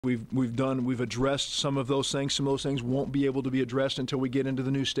We've addressed some of those things. Some of those things won't be able to be addressed until we get into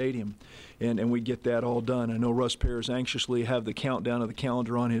the new stadium, and we get that all done. I know Russ Pears anxiously have the countdown of the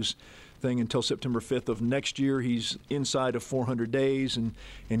calendar on his thing until September 5th of next year. He's inside of 400 days and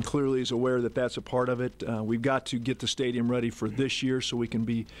clearly is aware that that's a part of it. We've got to get the stadium ready for this year so we can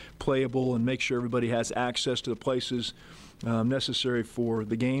be playable and make sure everybody has access to the places necessary for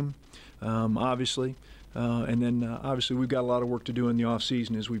the game, obviously. And then obviously we've got a lot of work to do in the off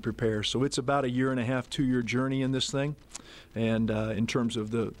season as we prepare. So it's about a 1.5 to 2 year journey in this thing, and in terms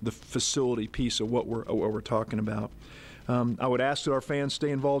of the facility piece of what we're talking about. I would ask that our fans stay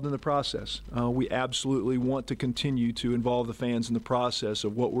involved in the process. We absolutely want to continue to involve the fans in the process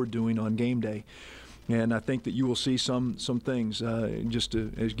of what we're doing on game day. And I think that you will see some things. Just to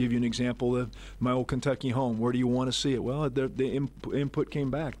give you an example of my old Kentucky home, where do you want to see it? Well, the input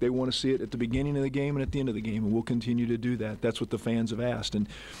came back. They want to see it at the beginning of the game and at the end of the game, and we'll continue to do that. That's what the fans have asked. And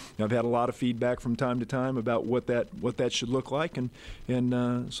I've had a lot of feedback from time to time about what that should look like, and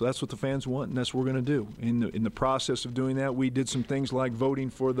so that's what the fans want, and that's what we're going to do. In the process of doing that, we did some things like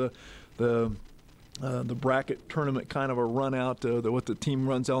voting for the bracket tournament, kind of a run out, what the team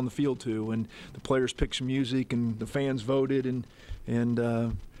runs out on the field to, and the players pick some music and the fans voted, and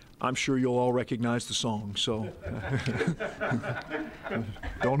I'm sure you'll all recognize the song. So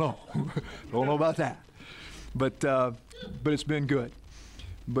don't know about that, but it's been good.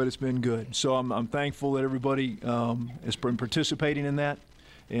 So I'm thankful that everybody has been participating in that,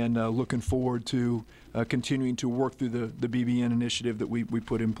 and looking forward to continuing to work through the BBN initiative that we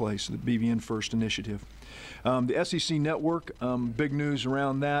put in place, the BBN First initiative. The SEC Network, big news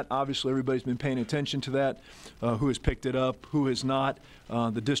around that. Obviously, everybody's been paying attention to that, who has picked it up, who has not.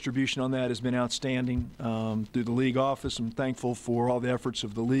 The distribution on that has been outstanding through the league office. I'm thankful for all the efforts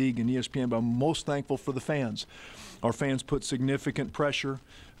of the league and ESPN, but I'm most thankful for the fans. Our fans put significant pressure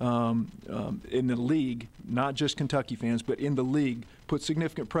in the league, not just Kentucky fans, but in the league, put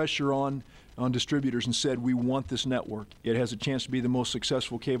significant pressure on distributors and said, we want this network. It has a chance to be the most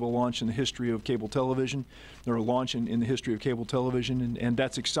successful cable launch in the history of cable television, or a launch in the history of cable television, and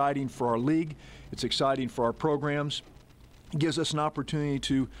that's exciting for our league. It's exciting for our programs. It gives us an opportunity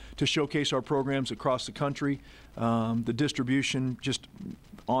to showcase our programs across the country. The distribution, just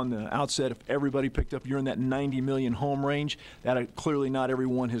on the outset, if everybody picked up, you're in that 90 million home range. That clearly not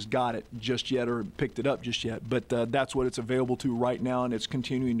everyone has got it just yet or picked it up just yet, but that's what it's available to right now, and it's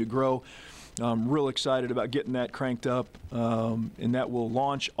continuing to grow. I'm real excited about getting that cranked up, and that will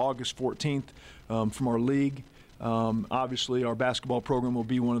launch August 14th from our league. Obviously, our basketball program will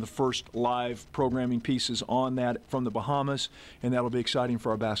be one of the first live programming pieces on that from the Bahamas, and that'll be exciting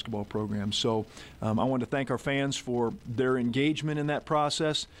for our basketball program. So I want to thank our fans for their engagement in that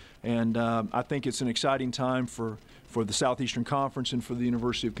process, and I think it's an exciting time for the Southeastern Conference and for the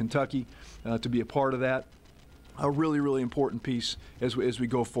University of Kentucky to be a part of that. A really, really important piece as we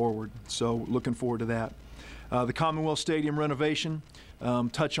go forward. So looking forward to that. The Commonwealth Stadium renovation,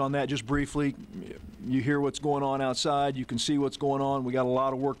 touch on that just briefly. You hear what's going on outside. You can see what's going on. We got a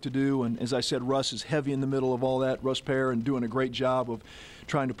lot of work to do, and as I said, Russ is heavy in the middle of all that, Russ Pear, and doing a great job of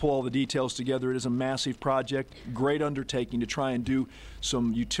trying to pull all the details together. It is a massive project, great undertaking to try and do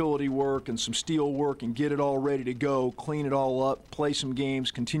some utility work and some steel work and get it all ready to go, clean it all up, play some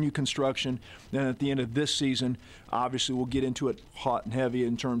games, continue construction. Then at the end of this season, obviously we'll get into it hot and heavy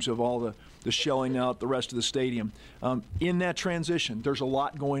in terms of all the shelling out the rest of the stadium. In that transition, there's a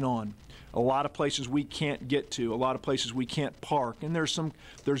lot going on. A lot of places we can't get to, a lot of places we can't park, and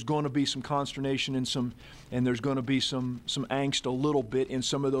there's going to be some consternation and there's going to be some angst a little bit in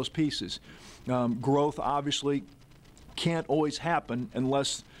some of those pieces. Growth obviously can't always happen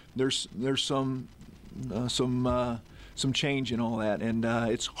unless there's some change in all that, and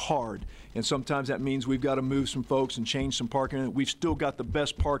it's hard. And sometimes that means we've got to move some folks and change some parking. We've still got the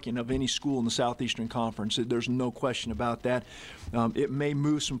best parking of any school in the Southeastern Conference. There's no question about that. It may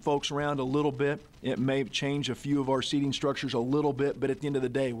move some folks around a little bit. It may change a few of our seating structures a little bit, but at the end of the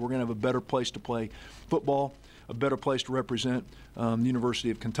day, we're going to have a better place to play football, a better place to represent the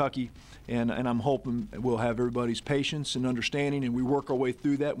University of Kentucky, and I'm hoping we'll have everybody's patience and understanding, and we work our way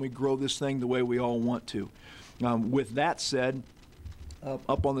through that, and we grow this thing the way we all want to. With that said,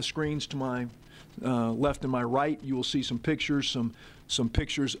 up on the screens to my left and my right, you will see some pictures, some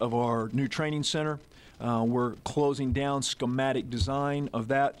pictures of our new training center. We're closing down schematic design of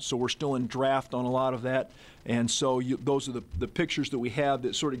that, so we're still in draft on a lot of that. And so those are the pictures that we have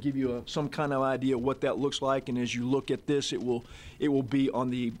that sort of give you some kind of idea of what that looks like. And as you look at this, it will be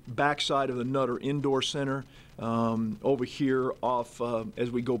on the backside of the Nutter Indoor Center. over here off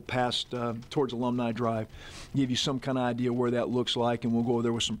as we go past towards Alumni Drive, give you some kind of idea where that looks like, and we'll go over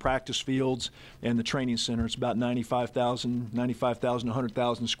there with some practice fields and the training center. It's about 95,000,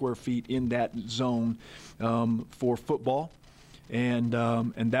 100,000 square feet in that zone for football. And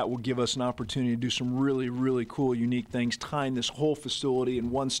that will give us an opportunity to do some really, really cool, unique things, tying this whole facility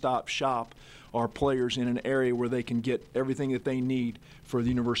in one-stop shop our players in an area where they can get everything that they need for the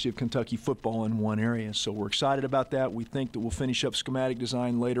University of Kentucky football in one area. So we're excited about that. We think that we'll finish up schematic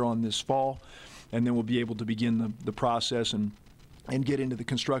design later on this fall, and then we'll be able to begin the process and get into the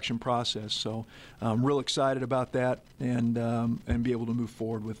construction process. So I'm real excited about that and be able to move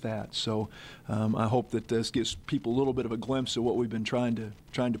forward with that. So I hope that this gives people a little bit of a glimpse of what we've been trying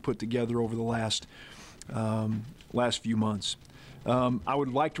to put together over the last few months. I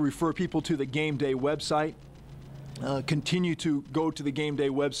would like to refer people to the Game Day website. Continue to go to the Game Day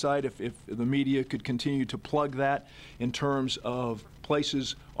website if the media could continue to plug that in terms of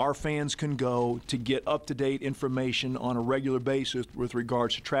places our fans can go to get up-to-date information on a regular basis with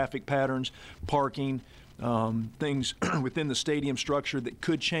regards to traffic patterns, parking, things within the stadium structure that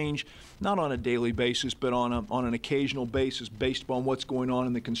could change, not on a daily basis, but on an occasional basis based upon what's going on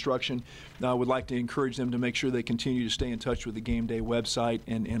in the construction. I would like to encourage them to make sure they continue to stay in touch with the Game Day website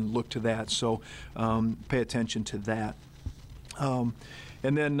and look to that. So pay attention to that. And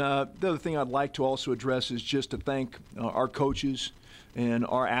then the other thing I'd like to also address is just to thank our coaches and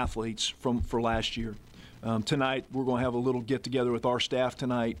our athletes for last year. Tonight, we're going to have a little get-together with our staff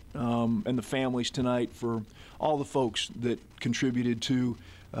tonight and the families tonight for all the folks that contributed to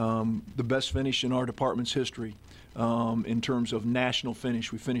the best finish in our department's history in terms of national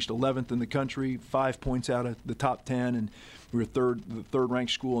finish. We finished 11th in the country, 5 points out of the top 10, and we were the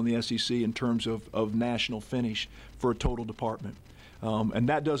third-ranked school in the SEC in terms of national finish for a total department. And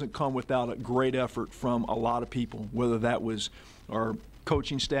that doesn't come without a great effort from a lot of people, whether that was our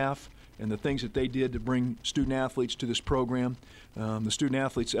coaching staff and the things that they did to bring student athletes to this program, the student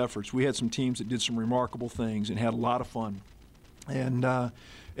athletes' efforts. We had some teams that did some remarkable things and had a lot of fun. And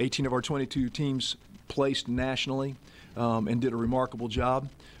 18 of our 22 teams placed nationally and did a remarkable job.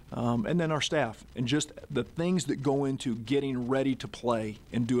 And then our staff and just the things that go into getting ready to play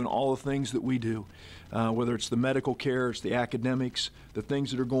and doing all the things that we do, whether it's the medical care, it's the academics, the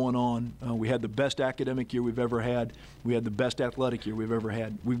things that are going on. We had the best academic year we've ever had. We had the best athletic year we've ever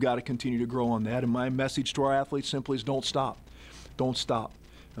had. We've got to continue to grow on that. And my message to our athletes simply is don't stop. Don't stop.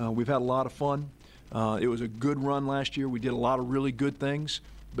 We've had a lot of fun. It was a good run last year. We did a lot of really good things,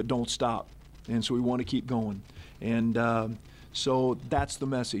 but don't stop. And so we want to keep going. And so that's the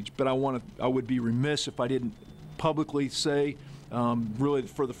message. But I would be remiss if I didn't publicly say, really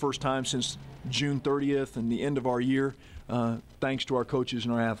for the first time since June 30th and the end of our year, thanks to our coaches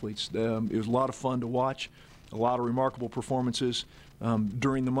and our athletes. It was a lot of fun to watch, a lot of remarkable performances.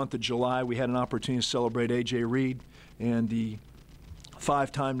 During the month of July, we had an opportunity to celebrate A.J. Reed and the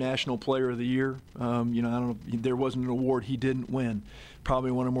 5-time National Player of the Year. I don't know, there wasn't an award he didn't win.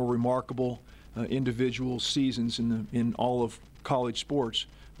 Probably one of the more remarkable individual seasons in all of college sports.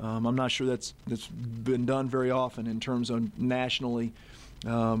 I'm not sure that's been done very often in terms of nationally,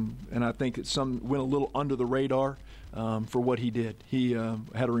 and I think that some went a little under the radar for what he did. He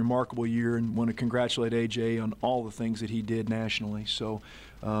had a remarkable year, and want to congratulate AJ on all the things that he did nationally. So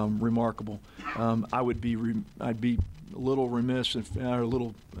remarkable. I'd be a little remiss or a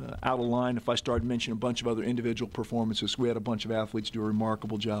little out of line if I started mentioning a bunch of other individual performances. We had a bunch of athletes do a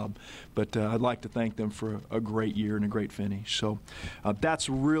remarkable job, but I'd like to thank them for a great year and a great finish. So that's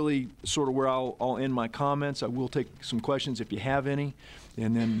really sort of where I'll end my comments. I will take some questions if you have any,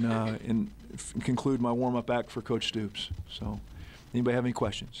 and then conclude my warm-up act for Coach Stoops. So anybody have any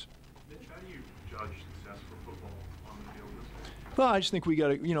questions? How do you judge success for football on the field this year? Well, I just think we got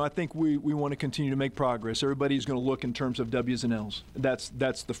to, I think we want to continue to make progress. Everybody's going to look in terms of W's and L's. That's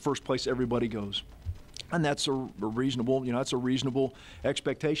the first place everybody goes. And that's a reasonable, that's a reasonable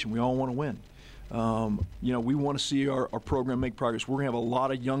expectation. We all want to win. We want to see our program make progress. We're going to have a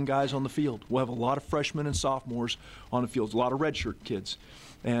lot of young guys on the field. We'll have a lot of freshmen and sophomores on the field, a lot of redshirt kids.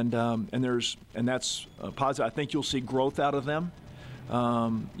 And that's positive. I think you'll see growth out of them.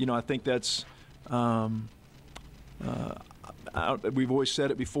 I think that's we've always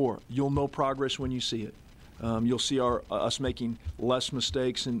said it before. You'll know progress when you see it. You'll see us making less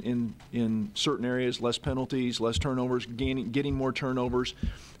mistakes in certain areas, less penalties, less turnovers, getting more turnovers,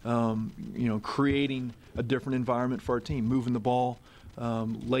 creating a different environment for our team, moving the ball,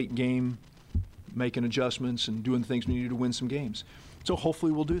 late game, making adjustments and doing things we need to win some games. So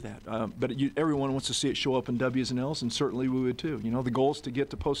hopefully we'll do that. But everyone wants to see it show up in W's and L's, and certainly we would too. You know, the goal is to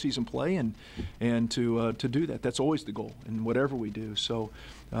get to postseason play and to do that. That's always the goal in whatever we do. So,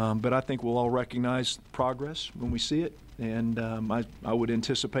 but I think we'll all recognize progress when we see it, and I would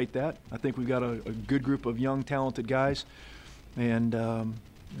anticipate that. I think we've got a good group of young, talented guys, and you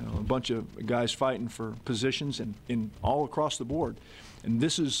know, a bunch of guys fighting for positions and in all across the board. And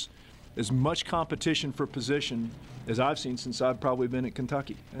this is as much competition for position as I've seen since I've probably been at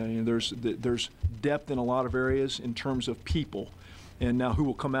Kentucky. There's depth in a lot of areas in terms of people, and now who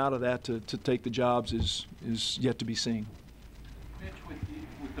will come out of that to take the jobs is yet to be seen. Mitch,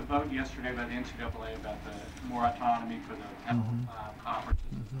 with the vote yesterday by the NCAA about the more autonomy for the conferences,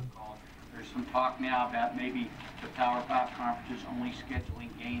 there's some talk now about maybe the Power 5 conferences only scheduling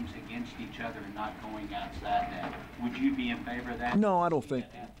games against each other and not going outside that. Would you be in favor of that? No, I don't think.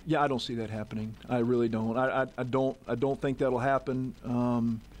 Yeah, I don't see that happening. I really don't. I don't think that'll happen.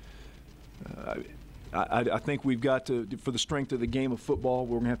 I think we've got to, for the strength of the game of football,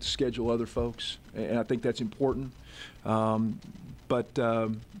 we're going to have to schedule other folks, and I think that's important.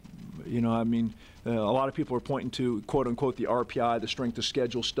 You know, I mean, a lot of people are pointing to, quote unquote, the RPI, the strength of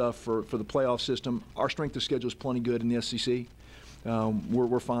schedule stuff for the playoff system. Our strength of schedule is plenty good in the SEC.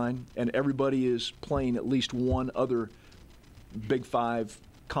 We're fine, and everybody is playing at least one other Big Five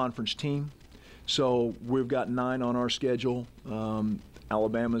conference team. So we've got 9 on our schedule.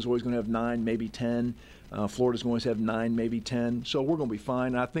 Alabama's always going to have 9, maybe 10. Florida's going to have 9, maybe 10. So we're going to be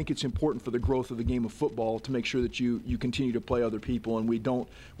fine. And I think it's important for the growth of the game of football to make sure that you continue to play other people, and we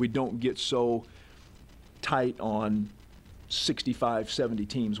don't get so tight on 65, 70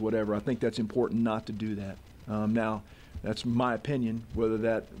 teams, whatever. I think that's important not to do that. Now, that's my opinion. Whether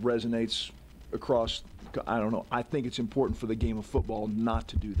that resonates across, I don't know. I think it's important for the game of football not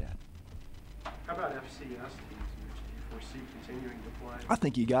to do that. How about FCS teams, which do you foresee continuing to play? I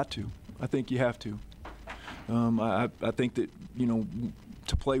think you got to. I think you have to. I think that, you know,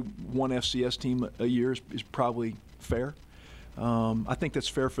 to play one FCS team a year is probably fair. I think that's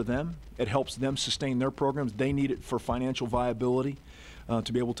fair for them. It helps them sustain their programs. They need it for financial viability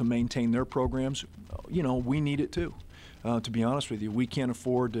to be able to maintain their programs. You know, we need it too. To be honest with you, we can't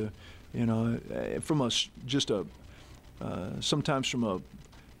afford to, you know, sometimes from a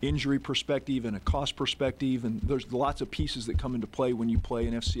injury perspective and a cost perspective, and there's lots of pieces that come into play when you play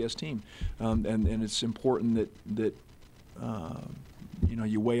an FCS team, and it's important that you know,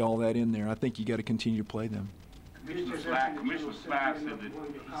 you weigh all that in there. I think you got to continue to play them. Commissioner Slav said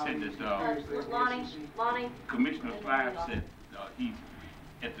Commissioner Slav said he's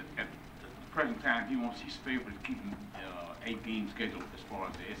at the present time he wants his favorites keeping 8-game schedule as far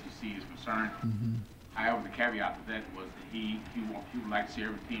as the SEC is concerned. Mm-hmm. However, the caveat to that was that he would like to see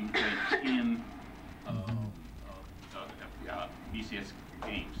every team play 10 BCS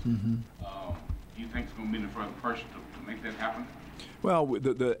games. Mm-hmm. Do you think it's going to be any further pressure to make that happen? Well,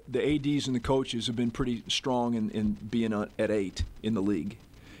 the ADs and the coaches have been pretty strong in being at 8 in the league,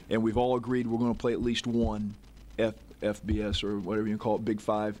 and we've all agreed we're going to play at least one FBS or whatever you call it, Big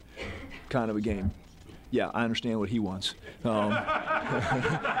Five kind of a game. Yeah, I understand what he wants. Let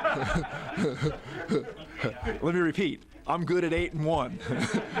me repeat. I'm good at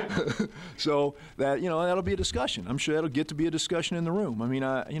 8-1. So that, you know, that'll be a discussion. I'm sure that'll get to be a discussion in the room. I mean,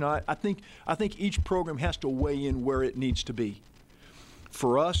 I think each program has to weigh in where it needs to be.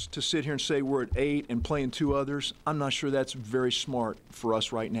 For us to sit here and say we're at 8 and playing 2 others, I'm not sure that's very smart for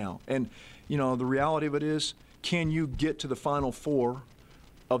us right now. And, you know, the reality of it is, can you get to the Final Four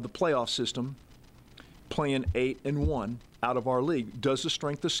of the playoff system playing 8-1 out of our league? Does the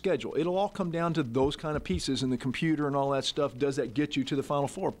strength of schedule? It'll all come down to those kind of pieces in the computer and all that stuff. Does that get you to the Final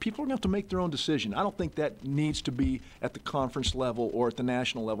Four? People are going to have to make their own decision. I don't think that needs to be at the conference level or at the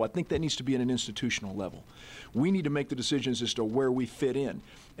national level. I think that needs to be at an institutional level. We need to make the decisions as to where we fit in.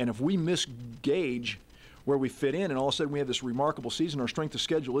 And if we misgauge where we fit in and all of a sudden we have this remarkable season, our strength of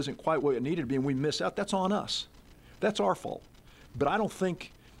schedule isn't quite what it needed to be, and we miss out, that's on us. That's our fault. But I don't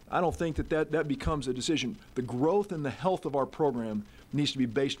think that becomes a decision. The growth and the health of our program needs to be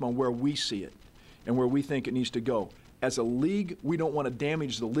based on where we see it and where we think it needs to go. As a league, we don't want to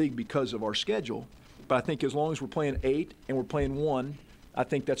damage the league because of our schedule, but I think as long as we're playing 8 and we're playing 1, I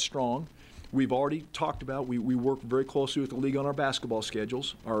think that's strong. We've already talked about, we work very closely with the league on our basketball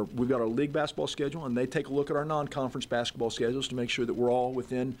schedules. We've got our league basketball schedule, and they take a look at our non-conference basketball schedules to make sure that we're all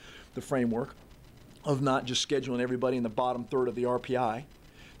within the framework of not just scheduling everybody in the bottom third of the RPI,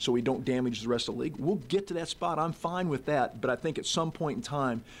 so we don't damage the rest of the league. We'll get to that spot. I'm fine with that, but I think at some point in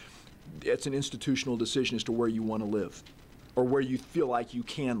time, it's an institutional decision as to where you want to live or where you feel like you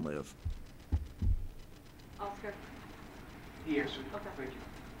can live. Oscar. He answered. Okay. Thank you.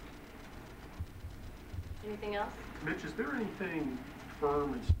 Anything else? Mitch, is there anything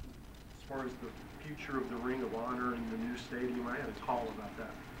firm as far as the future of the Ring of Honor and the new stadium? I had a call about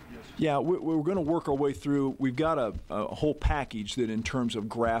that. Yes. Yeah, we're going to work our way through. We've got a whole package that in terms of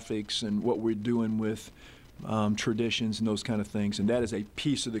graphics and what we're doing with traditions and those kind of things, and that is a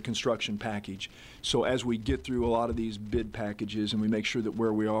piece of the construction package. So as we get through a lot of these bid packages and we make sure that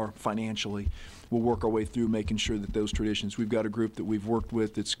where we are financially, we'll work our way through making sure that those traditions, we've got a group that we've worked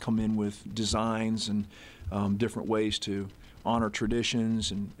with that's come in with designs and different ways to honor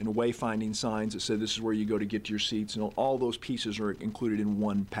traditions and wayfinding signs that say this is where you go to get to your seats, and all those pieces are included in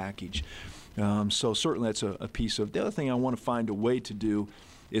one package. So certainly that's a piece of. The other thing I want to find a way to do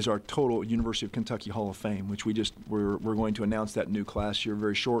is our total University of Kentucky Hall of Fame, which we're going to announce that new class here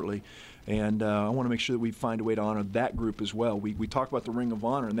very shortly, and I want to make sure that we find a way to honor that group as well. We talk about the Ring of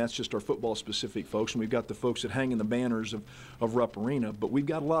Honor, and that's just our football-specific folks, and we've got the folks that hang in the banners of Rupp Arena, but we've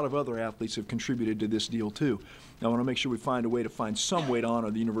got a lot of other athletes who have contributed to this deal too. I want to make sure we find a way to find some way to honor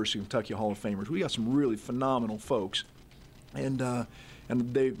the University of Kentucky Hall of Famers. We got some really phenomenal folks, and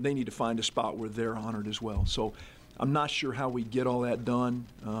they need to find a spot where they're honored as well. So I'm not sure how we get all that done,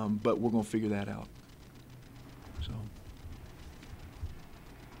 but we're going to figure that out. So.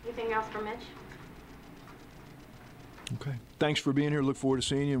 Anything else for Mitch? Okay. Thanks for being here. Look forward to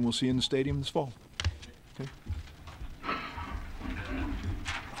seeing you, and we'll see you in the stadium this fall. Okay.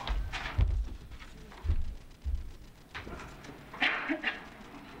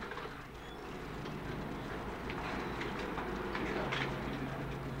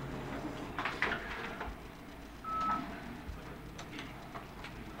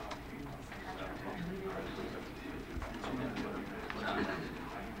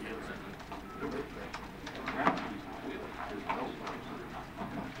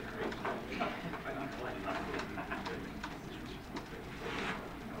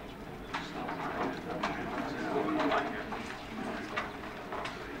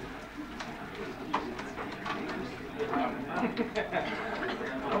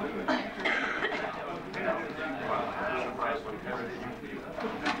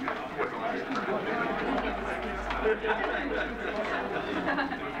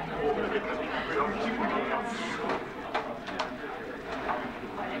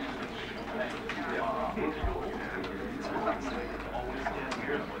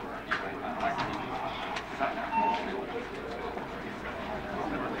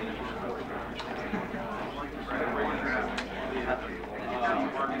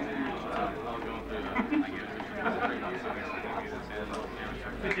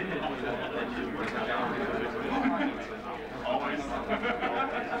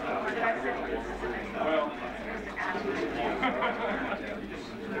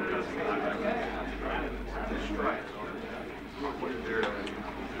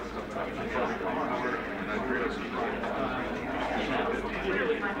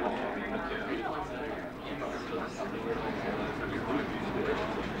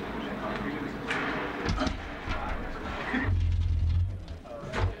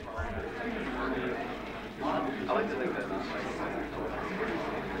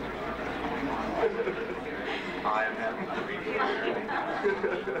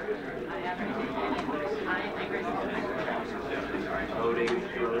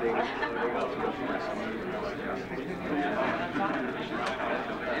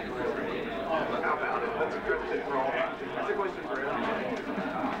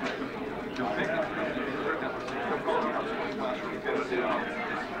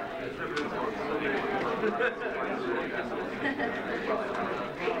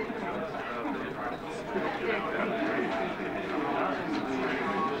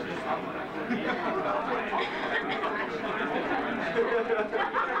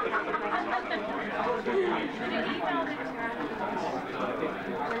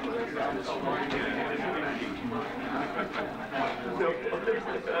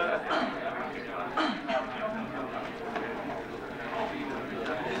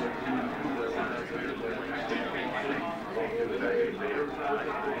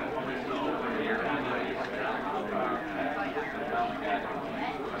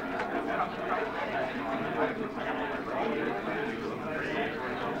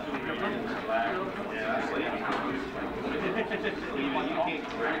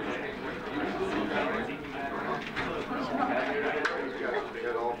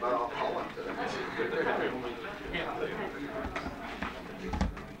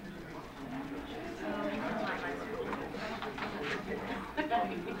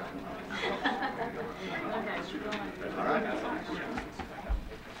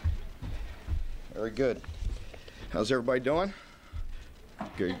 Very good. How's everybody doing?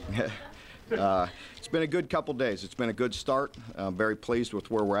 Good. It's been a good couple days. It's been a good start. I'm very pleased with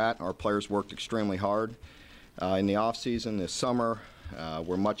where we're at. Our players worked extremely hard in the off-season this summer.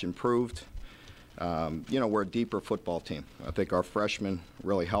 We're much improved. We're a deeper football team. I think our freshmen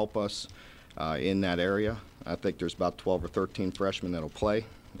really help us in that area. I think there's about 12 or 13 freshmen that'll play.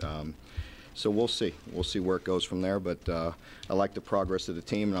 So we'll see. We'll see where it goes from there. But I like the progress of the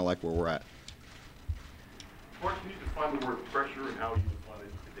team, and I like where we're at. Mark, can you define the word pressure and how you define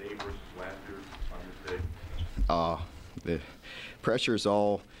it today versus last year on this day? The pressure is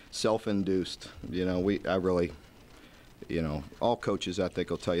all self-induced. All coaches, I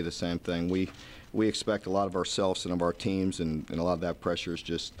think, will tell you the same thing. We expect a lot of ourselves and of our teams, and a lot of that pressure is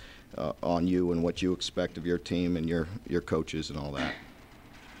just on you and what you expect of your team and your coaches and all that.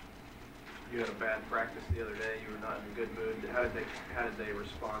 You had a bad practice the other day. You were not in a good mood. How did they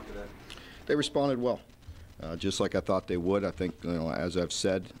respond to that? They responded well, just like I thought they would. I think, as I've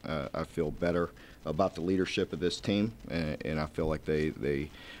said, I feel better about the leadership of this team, and I feel like they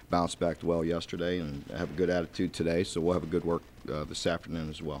bounced back well yesterday and have a good attitude today. So we'll have a good work this afternoon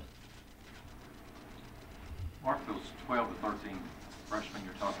as well. Mark, those 12 to 13 freshmen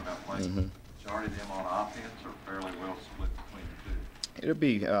you're talking about playing, majority of them on offense or fairly well split between the two? It'll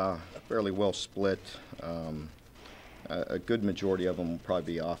be fairly well split. A good majority of them will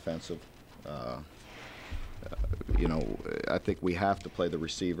probably be offensive. I think we have to play the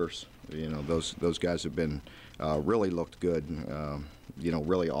receivers. Those guys have been really looked good.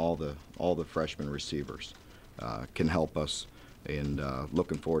 Really all the freshman receivers can help us, and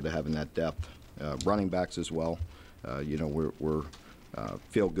looking forward to having that depth. Running backs as well. We're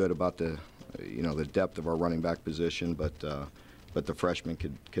feel good about the depth of our running back position, but the freshmen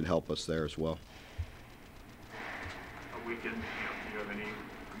could help us there as well. Do you have any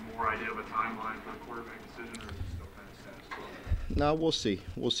more idea of a timeline for the quarterback decision, or is it still kind of status quo? No, we'll see.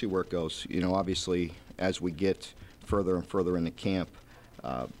 We'll see where it goes. Obviously, as we get further and further into camp,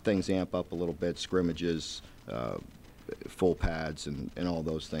 things amp up a little bit, scrimmages, full pads, and all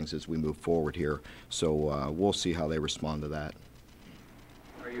those things as we move forward here. So we'll see how they respond to that.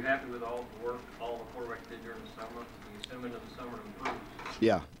 Are you happy with all the work all the quarterbacks did during the summer? Do you assume into the summer to improve?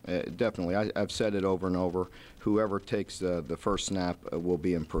 Yeah, definitely. I've said it over and over. Whoever takes the first snap will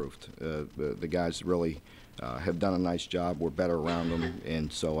be improved. The guys really have done a nice job. We're better around them,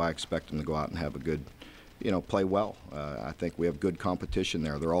 and so I expect them to go out and have a good, play well. I think we have good competition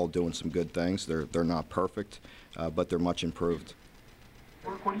there. They're all doing some good things. They're not perfect, but they're much improved.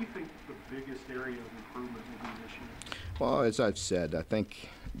 Mark, what do you think the biggest area of improvement will be this year? Well, as I've said, I think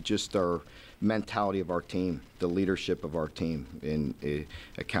just our mentality of our team, the leadership of our team, in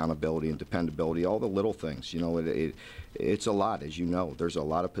accountability and dependability, all the little things. It's a lot, as you know. There's a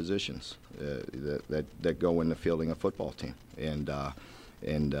lot of positions that go in the fielding a football team, and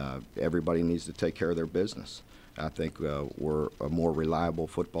everybody needs to take care of their business. I think we're a more reliable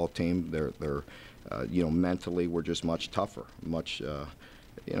football team. They're mentally we're just much tougher, much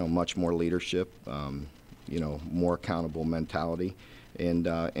more leadership, more accountable mentality.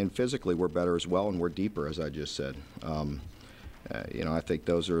 And physically we're better as well, and we're deeper, as I just said. I think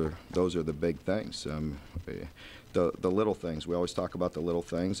those are the big things. The little things. We always talk about the little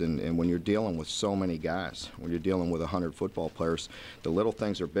things, and when you're dealing with so many guys, when you're dealing with 100 football players, the little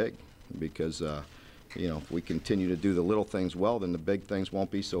things are big, because if we continue to do the little things well, then the big things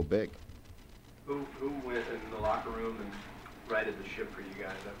won't be so big. Who went in the locker room and righted the ship for you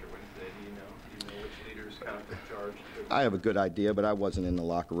guys after Wednesday? Do you know which leaders kind of took charge? I have a good idea, but I wasn't in the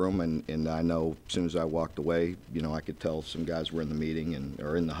locker room, and I know as soon as I walked away, I could tell some guys were in the meeting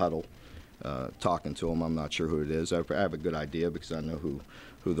or in the huddle talking to them. I'm not sure who it is. I have a good idea because I know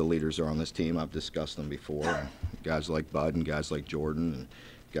who the leaders are on this team. I've discussed them before. And guys like Bud and guys like Jordan and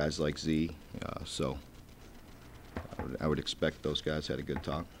guys like Z. So I would expect those guys had a good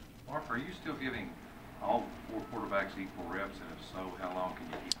talk. Mark, are you still giving all 4 quarterbacks equal reps, and if so, how long can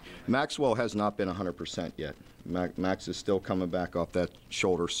you keep doing that? Maxwell has not been 100% yet. Max is still coming back off that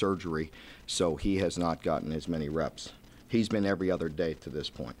shoulder surgery, so he has not gotten as many reps. He's been every other day to this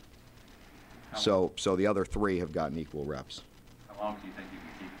point. So the other 3 have gotten equal reps. How long do you think you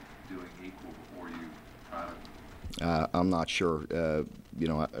can keep doing equal before you try to? I'm not sure.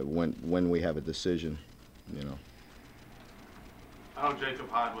 When we have a decision, I know Jacob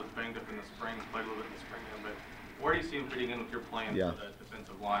Hyde was banged up in the spring, played a little bit in the spring, but where do you see him fitting in with your plan for the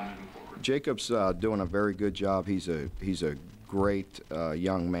defensive line moving forward? Jacob's doing a very good job. He's a great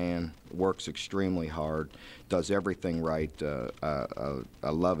young man, works extremely hard, does everything right. I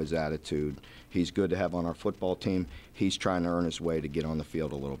love his attitude. He's good to have on our football team. He's trying to earn his way to get on the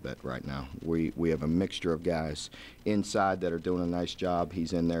field a little bit right now. We have a mixture of guys inside that are doing a nice job.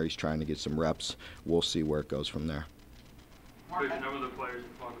 He's in there. He's trying to get some reps. We'll see where it goes from there. There's a number of the players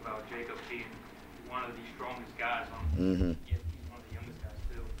that talk about Jacob being one of the strongest guys on yet he's one of the youngest guys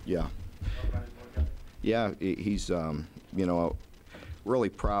too. Yeah. Yeah, he's, you know, really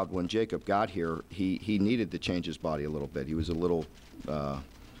proud. When Jacob got here, he needed to change his body a little bit. He was a little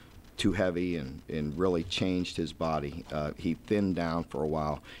too heavy and really changed his body. He thinned down for a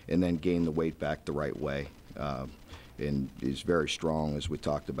while and then gained the weight back the right way. And he's very strong, as we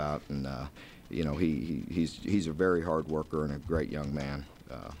talked about. And, you know, he's a very hard worker and a great young man.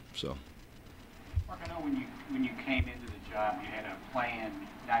 So. Mark, I know when you came into the job, you had a plan,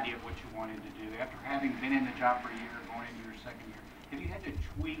 an idea of what you wanted to do. After having been in the job for a year, going into your second year, have you had to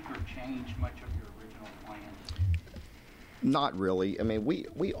tweak or change much of your original plan? Not really. I mean,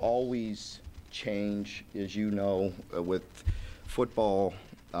 we always change, as you know, with football.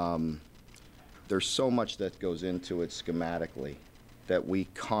 There's so much that goes into it schematically that we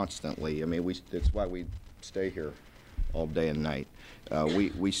constantly, I mean, that's why we stay here all day and night.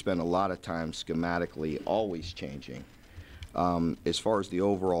 We spend a lot of time schematically always changing. As far as the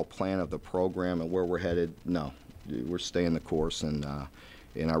overall plan of the program and where we're headed, no. We're staying the course, and I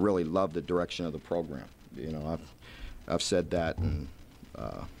really love the direction of the program. You know, I've said that and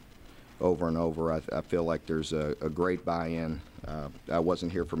over and over. I feel like there's a great buy-in. I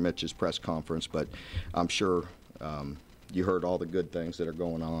wasn't here for Mitch's press conference, but I'm sure you heard all the good things that are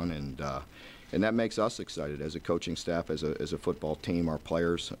going on, and that makes us excited as a coaching staff, as a football team, our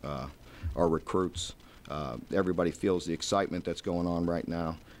players, our recruits. Everybody feels the excitement that's going on right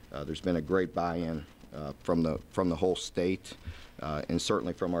now. There's been a great buy-in from the whole state, and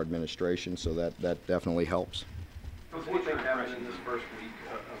certainly from our administration, so that definitely helps. What's anything happened in this first week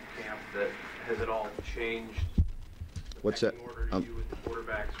of camp that has it all changed? What's that? Order to you with the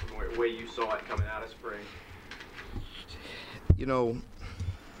quarterbacks from the way you saw it coming out of spring? You know,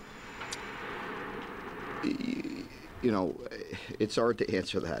 it's hard to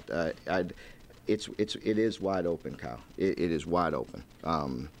answer that. It is wide open, Kyle. It is wide open.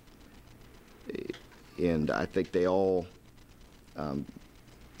 And I think they all,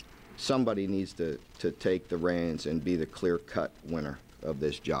 somebody needs to take the reins and be the clear-cut winner of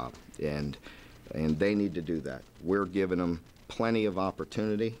this job, and they need to do that. We're giving them plenty of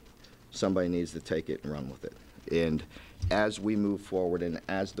opportunity. Somebody needs to take it and run with it. And as we move forward and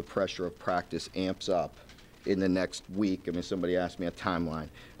as the pressure of practice amps up in the next week, I mean, somebody asked me a timeline.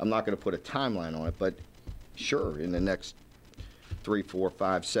 I'm not going to put a timeline on it, but sure, in the next 3, 4,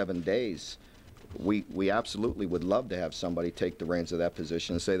 5, 7 days, we absolutely would love to have somebody take the reins of that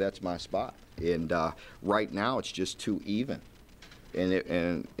position and say, that's my spot. And right now, it's just too even.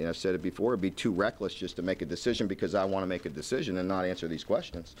 And I said it before, it'd be too reckless just to make a decision because I want to make a decision and not answer these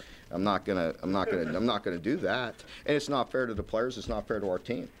questions. I'm not gonna do that. And it's not fair to the players. It's not fair to our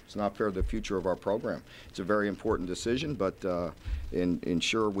team. It's not fair to the future of our program. It's a very important decision, but and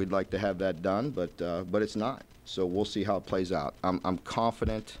sure we'd like to have that done, but it's not. So we'll see how it plays out. I'm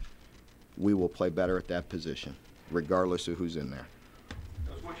confident we will play better at that position, regardless of who's in there.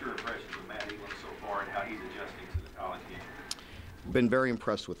 What's your impression of Matt Elam so far and how he's adjusting to the college game? Been very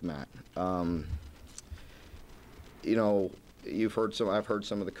impressed with Matt. You know, I've heard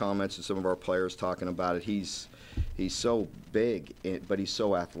some of the comments of some of our players talking about it. He's so big, but he's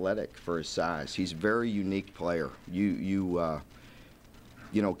so athletic for his size. He's a very unique player. You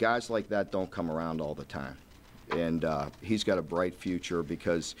know, guys like that don't come around all the time. And he's got a bright future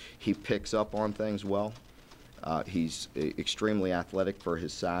because he picks up on things well. He's extremely athletic for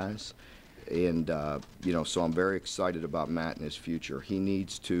his size. And, you know, so I'm very excited about Matt and his future. He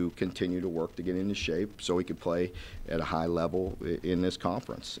needs to continue to work to get into shape so he can play at a high level in this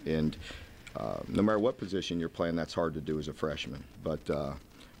conference. And no matter what position you're playing, that's hard to do as a freshman. But I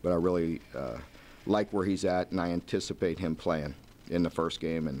really like where he's at, and I anticipate him playing in the first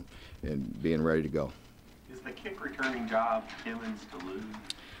game and being ready to go. Is the kick returning job Killins to lose?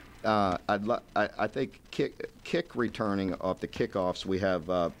 I think kick returning off the kickoffs, we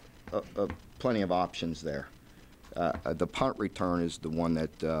have plenty of options there. The punt return is the one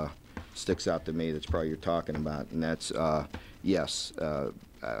that sticks out to me. That's probably you're talking about, and that's yes.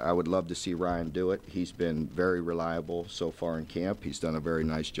 I would love to see Ryan do it. He's been very reliable so far in camp. He's done a very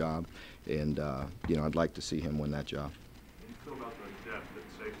nice job, and you know, I'd like to see him win that job. How do you feel about the depth at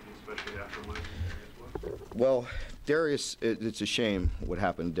safety, especially after losing Darius West? Well, Darius, it's a shame what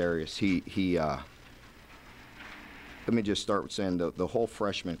happened to Darius. Let me just start with saying the whole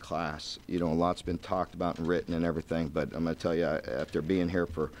freshman class, a lot's been talked about and written and everything, but I'm going to tell you, after being here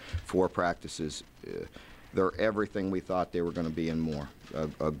for 4 practices, they're everything we thought they were going to be and more.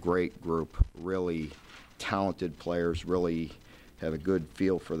 A great group, really talented players, really have a good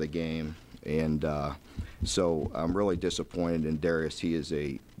feel for the game, and so I'm really disappointed in Darius. He is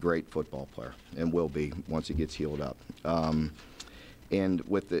a great football player and will be once he gets healed up. And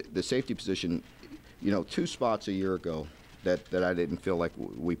with the safety position, 2 spots a year ago that I didn't feel like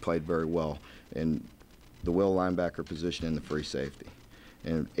we played very well, and the will linebacker position and the free safety.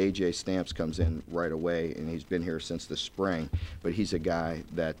 And A.J. Stamps comes in right away, and he's been here since the spring, but he's a guy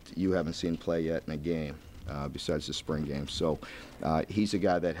that you haven't seen play yet in a game besides the spring game. So he's a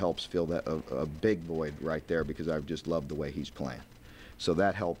guy that helps fill that a big void right there, because I just love the way he's playing. So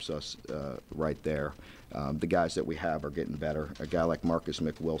that helps us right there. The guys that we have are getting better. A guy like Marcus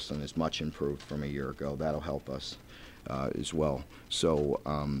McWilson is much improved from a year ago. That'll help us as well. So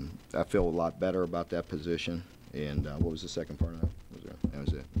I feel a lot better about that position. And what was the second part of that? That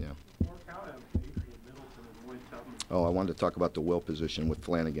was it, yeah. Oh, I wanted to talk about the will position with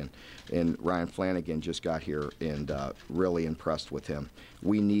Flanagan. And Ryan Flanagan just got here, and really impressed with him.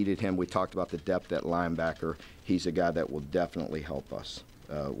 We needed him. We talked about the depth at linebacker. He's a guy that will definitely help us.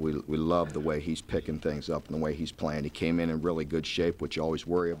 We love the way he's picking things up and the way he's playing. He came in really good shape, which you always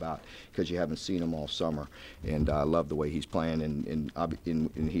worry about because you haven't seen him all summer. And I love the way he's playing. And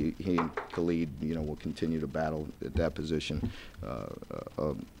he and Khalid, will continue to battle at that position.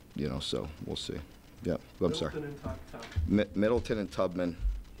 So we'll see. Yeah, I'm sorry. Middleton and Tubman,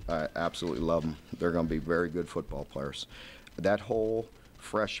 I absolutely love them. They're going to be very good football players. That whole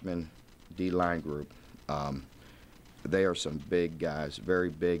freshman D-line group, they are some big guys, very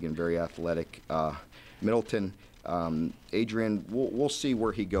big and very athletic. Middleton, Adrian, we'll see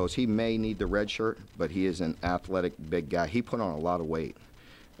where he goes. He may need the red shirt, but he is an athletic big guy. He put on a lot of weight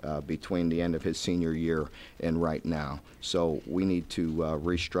between the end of his senior year and right now. So we need to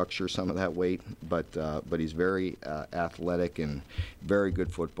restructure some of that weight, but he's very athletic and very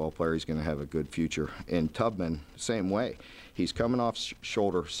good football player. He's going to have a good future. And Tubman, same way. He's coming off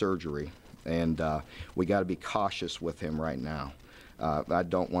shoulder surgery, and we got to be cautious with him right now. I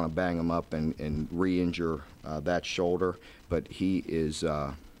don't want to bang him up and re-injure that shoulder, but he is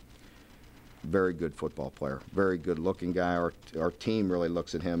very good football player, very good looking guy. Our team really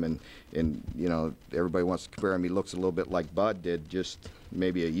looks at him, and everybody wants to compare him. He looks a little bit like Bud did just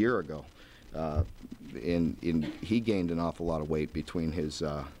maybe a year ago. And he gained an awful lot of weight between his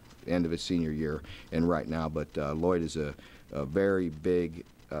end of his senior year and right now. But Lloyd is a very big,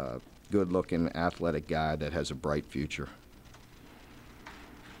 good-looking, athletic guy that has a bright future.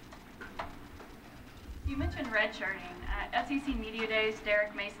 You mentioned redshirting. At SEC Media Days,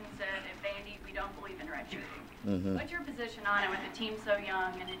 Derek Mason said, at Vandy, we don't believe in redshirting. Mm-hmm. What's your position on it with the team so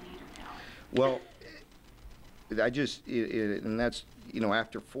young and in need of talent? Well, and that's,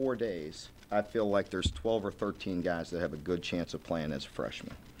 after 4 days, I feel like there's 12 or 13 guys that have a good chance of playing as a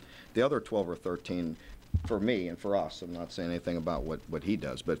freshman. The other 12 or 13, for me and for us, I'm not saying anything about what he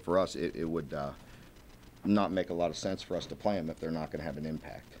does, but for us, it would not make a lot of sense for us to play them if they're not going to have an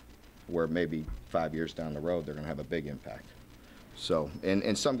impact, where maybe 5 years down the road they're going to have a big impact. So,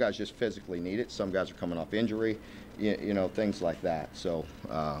 and some guys just physically need it. Some guys are coming off injury, things like that. So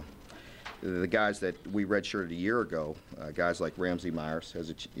the guys that we redshirted a year ago, guys like Ramsey Myers,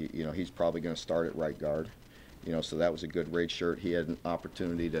 he's probably going to start at right guard. So that was a good redshirt. He had an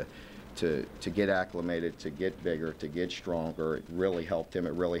opportunity to get acclimated, to get bigger, to get stronger. It really helped him.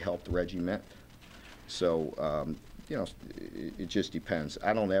 It really helped Reggie Mint. So, it just depends.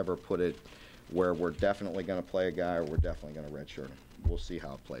 I don't ever put it where we're definitely going to play a guy or we're definitely going to redshirt him. We'll see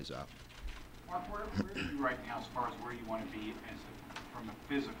how it plays out. Mark, where are you right now as far as where you want to be from a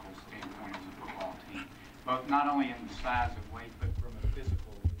physical standpoint as a football team? Both not only in the size of weight, but from a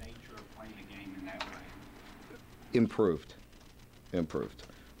physical nature of playing the game in that way? Improved.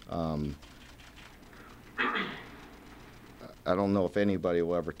 I don't know if anybody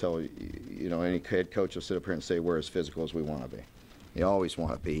will ever tell any head coach will sit up here and say we're as physical as we want to be. You always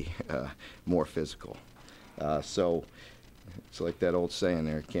want to be more physical. So it's like that old saying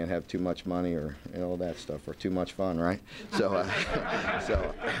there, can't have too much money or all that stuff, or too much fun, right? So,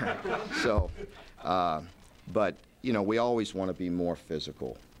 but we always want to be more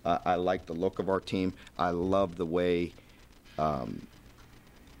physical. I like the look of our team. I love the way the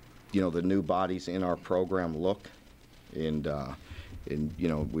new bodies in our program look. And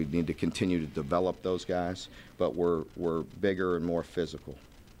we need to continue to develop those guys, but we're bigger and more physical.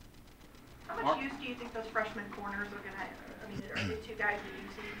 How much use do you think those freshman corners are going to? Are they 2 guys that you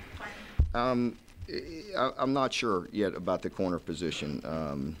see playing? I'm not sure yet about the corner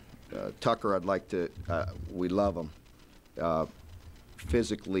position. Tucker, I'd like to. We love him.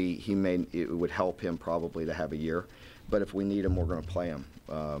 Physically, it would help him probably to have a year. But if we need him, we're going to play him.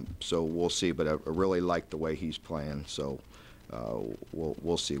 So we'll see. But I really like the way he's playing. So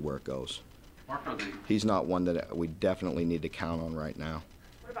we'll see where it goes. He's not one that we definitely need to count on right now.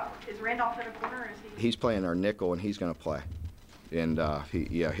 What about, is Randolph in a corner, or is he? He's playing our nickel, and he's going to play. And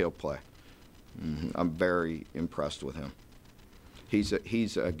he'll play. I'm very impressed with him. He's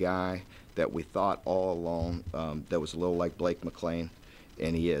a guy that we thought all along that was a little like Blake McLean,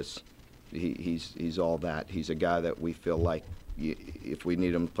 and he is. He's all that. He's a guy that we feel like if we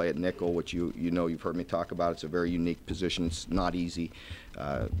need him to play at nickel, which you've heard me talk about, it's a very unique position. It's not easy.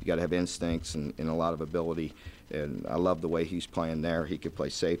 You got to have instincts and a lot of ability. And I love the way he's playing there. He could play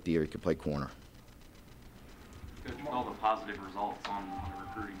safety or he could play corner. Coach, with all the positive results on the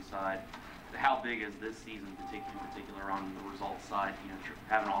recruiting side, how big is this season in particular on the results side,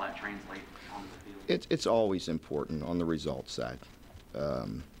 having all that translate on the field? It's always important on the results side.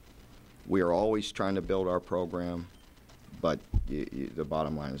 We are always trying to build our program, but the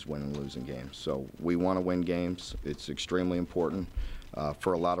bottom line is winning and losing games. So we want to win games. It's extremely important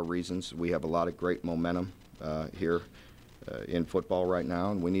for a lot of reasons. We have a lot of great momentum here in football right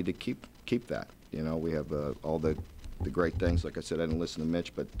now, and we need to keep that. We have all the great things. Like I said, I didn't listen to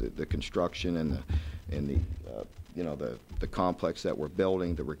Mitch, but the construction and the complex that we're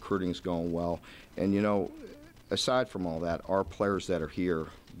building, the recruiting's going well. And aside from all that, our players that are here,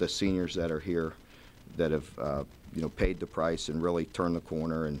 the seniors that are here, that have paid the price and really turned the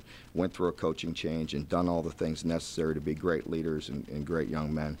corner and went through a coaching change and done all the things necessary to be great leaders and great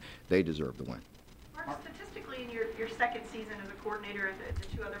young men, they deserve to win. Mark, statistically, in your second season as a coordinator at the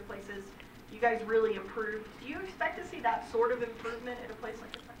two other places, you guys really improved. Do you expect to see that sort of improvement at a place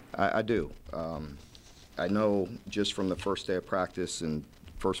like this? I do. I know just from the first day of practice and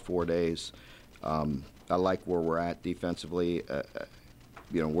first 4 days, I like where we're at defensively.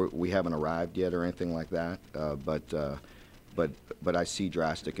 We haven't arrived yet or anything like that, but I see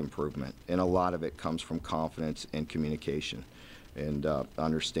drastic improvement, and a lot of it comes from confidence and communication and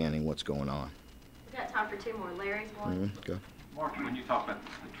understanding what's going on. We got time for two more. Larry's one. Go. Mark, when you talk about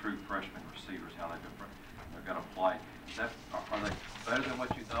the true freshman receivers, how they're going to play, are they better than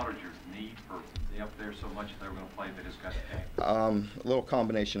what you thought, or is your need for depth there so much that they're going to play they just got to game? A little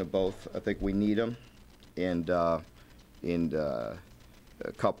combination of both. I think we need them, and a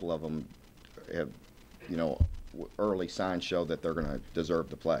couple of them have, early signs show that they're going to deserve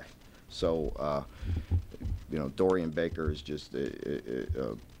to play. So, Dorian Baker is just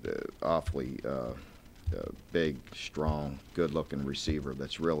awfully big, strong, good-looking receiver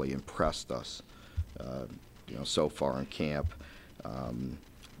that's really impressed us, so far in camp.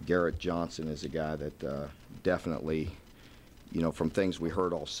 Garrett Johnson is a guy that definitely, from things we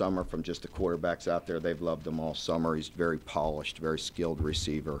heard all summer from just the quarterbacks out there, they've loved him all summer. He's very polished, very skilled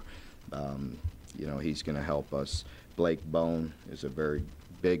receiver. He's going to help us. Blake Bone is a very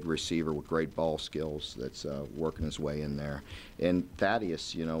big receiver with great ball skills that's working his way in there. And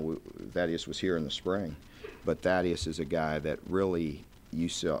Thaddeus, Thaddeus was here in the spring, but Thaddeus is a guy that really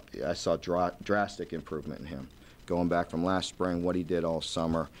I saw drastic improvement in him. Going back from last spring, what he did all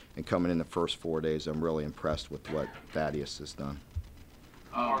summer, and coming in the first 4 days, I'm really impressed with what Thaddeus has done.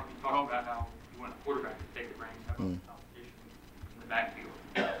 Mark, you talked about how you want a quarterback to take the reins, how about the competition in the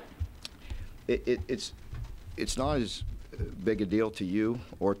backfield? It's not as big a deal to you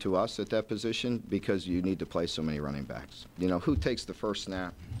or to us at that position because you need to play so many running backs. Who takes the first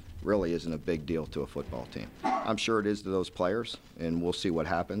snap really isn't a big deal to a football team. I'm sure it is to those players, and we'll see what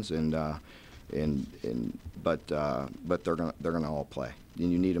happens. But they're gonna all play,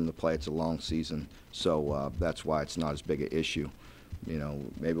 and you need them to play. It's a long season, so that's why it's not as big an issue.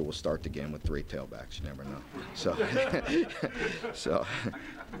 Maybe we'll start the game with 3 tailbacks. You never know. So,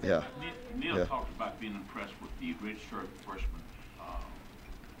 yeah. Neil talked about being impressed with the redshirt freshman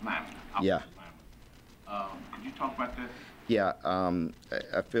lineman. Yeah. Could you talk about that? Yeah,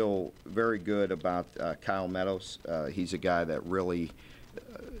 I feel very good about Kyle Meadows. He's a guy that really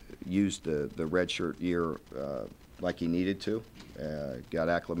used the redshirt year like he needed to. Got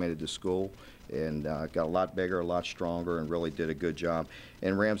acclimated to school and got a lot bigger, a lot stronger, and really did a good job.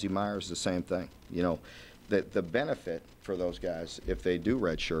 And Ramsey Myers, the same thing. The benefit for those guys, if they do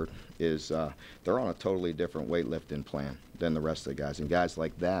redshirt, is they're on a totally different weightlifting plan than the rest of the guys. And guys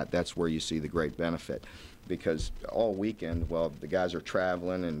like that, that's where you see the great benefit. because all weekend, while the guys are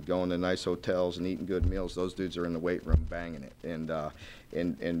traveling and going to nice hotels and eating good meals, those dudes are in the weight room banging it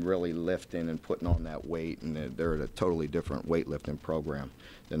and really lifting and putting on that weight, and they're at a totally different weightlifting program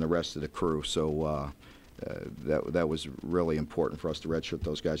than the rest of the crew. So that was really important for us to redshirt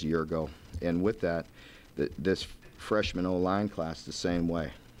those guys a year ago. And with that, this freshman O-line class the same way.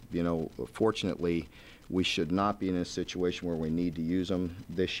 You know, fortunately, we should not be in a situation where we need to use them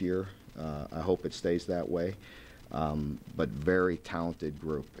this year. I hope it stays that way. But very talented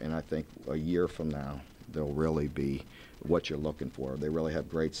group, and I think a year from now they'll really be what you're looking for. They really have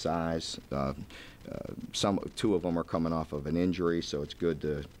great size. Two of them are coming off of an injury, so it's good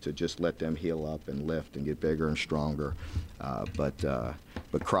to just let them heal up and lift and get bigger and stronger.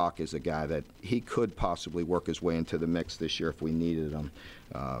 But Croc is a guy that he could possibly work his way into the mix this year if we needed him.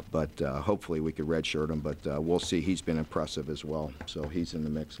 Hopefully we could redshirt him, but we'll see. He's been impressive as well, so he's in the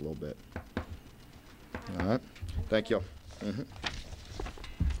mix a little bit. All right. Thank you. Mm-hmm.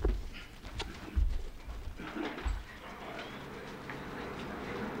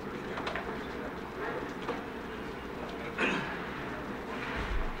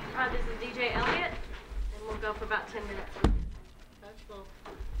 This is DJ Elliott, and we'll go for about 10 minutes. Coach, we'll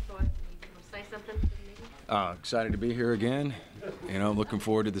go ahead. You want to say something to the meeting? Excited to be here again. You know, looking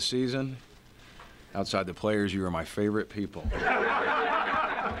forward to the season. Outside the players, you are my favorite people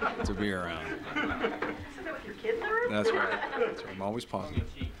to be around. Is that with your kid in the room? That's right. That's right. I'm always positive.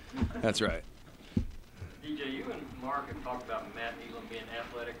 That's right. DJ, you and Mark have talked about Matt Elam being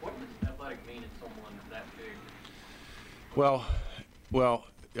athletic. What does athletic mean in someone that big? Well,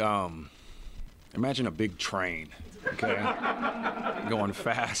 imagine a big train, okay, going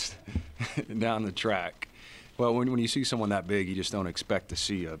fast down the track. Well, when you see someone that big, you just don't expect to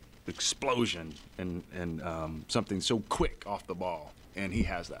see a explosion and something so quick off the ball, and he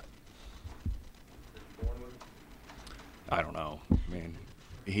has that. I don't know. I mean,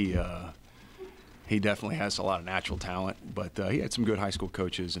 he definitely has a lot of natural talent, but he had some good high school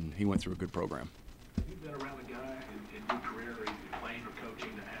coaches, and he went through a good program. Have you been around a guy in your career, either playing or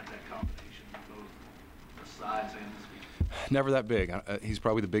coaching, that had that combination of both the size and the speed? Never that big. He's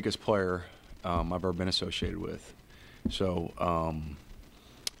probably the biggest player I've ever been associated with. So,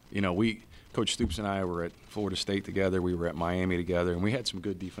 you know, Coach Stoops and I were at Florida State together. We were at Miami together, and we had some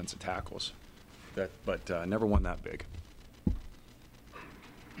good defensive tackles, but never one that big.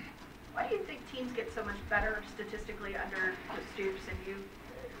 Why do you think teams get so much better statistically under the Stoops and you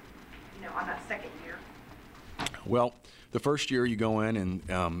know, on that second year? Well, the first year you go in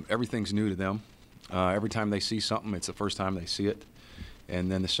and everything's new to them. Every time they see something, it's the first time they see it. And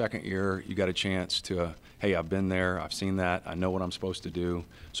then the second year, you got a chance to, hey, I've been there, I've seen that, I know what I'm supposed to do.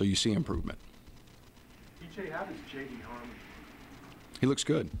 So you see improvement. DJ, how does J.D. Harmon? He looks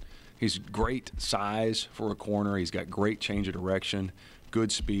good. He's great size for a corner. He's got great change of direction,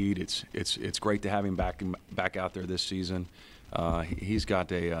 good speed. It's great to have him back out there this season. He's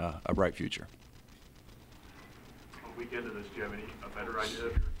got a bright future. A week into this, do you have a better idea of your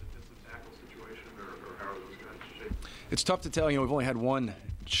defensive tackle situation, or how are those guys shaped? It's tough to tell. You know, we've only had one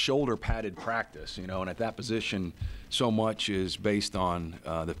shoulder padded practice, you know, and at that position, so much is based on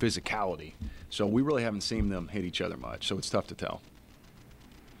the physicality. So we really haven't seen them hit each other much, so it's tough to tell.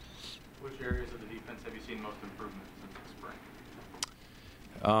 Which areas of the defense have you seen most improvement since the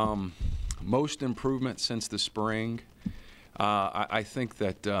spring? Most improvement since the spring. I think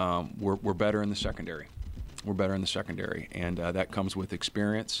that we're better in the secondary. We're better in the secondary, and that comes with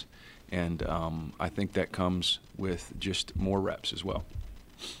experience, and I think that comes with just more reps as well.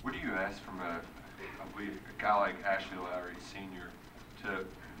 What do you ask from a guy like Ashley Lowry, senior, to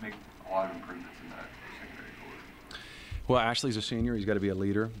make a lot of improvements in that secondary core? Well, Ashley's a senior. He's got to be a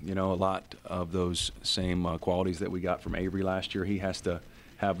leader. You know, a lot of those same qualities that we got from Avery last year, he has to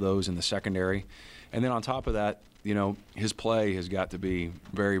have those in the secondary. And then on top of that, you know, his play has got to be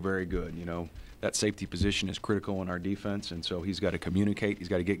very, very good. You know, that safety position is critical in our defense, and so he's got to communicate. He's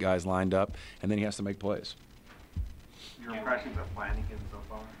got to get guys lined up, and then he has to make plays. Your impressions of Flanagan so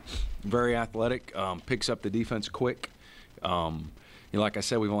far? Very athletic, picks up the defense quick. You know, like I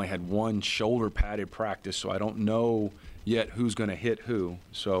said, we've only had one shoulder padded practice, so I don't know yet who's going to hit who.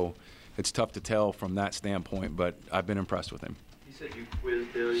 So it's tough to tell from that standpoint, but I've been impressed with him. You said you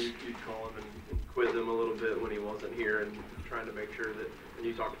quizzed Bill, you'd call him and quiz him a little bit when he wasn't here, and trying to make sure that, and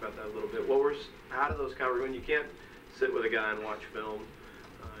you talked about that a little bit. How do those conversations, when you can't sit with a guy and watch film,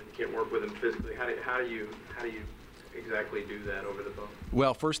 and you can't work with him physically, how do you exactly do that over the phone?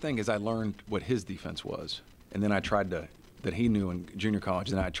 Well, first thing is I learned what his defense was, and then I tried that he knew in junior college,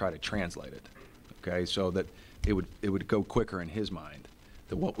 and then I tried to translate it, okay, so that it would go quicker in his mind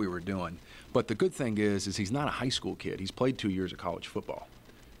to what we were doing. But the good thing is he's not a high school kid. He's played 2 years of college football,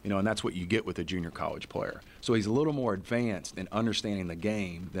 and that's what you get with a junior college player. So he's a little more advanced in understanding the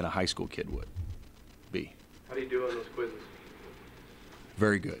game than a high school kid would be. How do you do on those quizzes?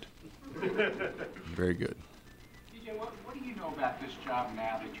 Very good. Very good. DJ, what do you know about this job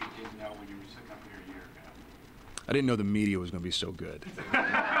now that you didn't know when you were sitting up here a year ago? I didn't know the media was going to be so good.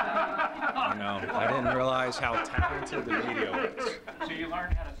 I didn't realize how talented the media was. So you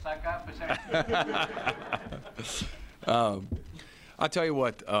learned how to suck up, is that? I'll tell you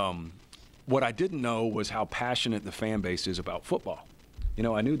what I didn't know was how passionate the fan base is about football.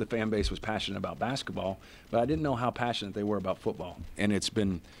 I knew the fan base was passionate about basketball, but I didn't know how passionate they were about football. And it's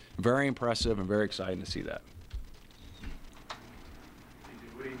been very impressive and very exciting to see that.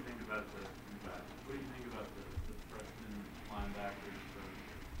 What do you think about the freshman linebackers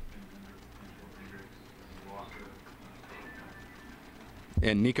and their potential, Hendricks and Walker?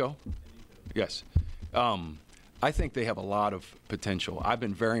 And Nico? Yes. I think they have a lot of potential. I've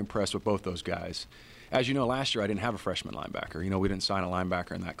been very impressed with both those guys. As you know, last year I didn't have a freshman linebacker. We didn't sign a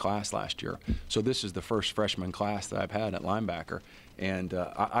linebacker in that class last year. So this is the first freshman class that I've had at linebacker. And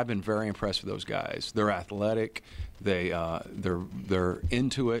I've been very impressed with those guys. They're athletic. They're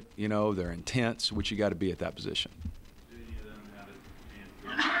into it. They're intense, which you got to be at that position. Do any of them have a chance to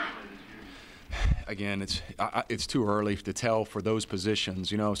play this year? Again, it's too early to tell for those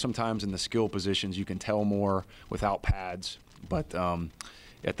positions. Sometimes in the skill positions you can tell more without pads, but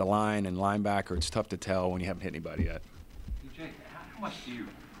at the line and linebacker, it's tough to tell when you haven't hit anybody yet. DJ, how much do you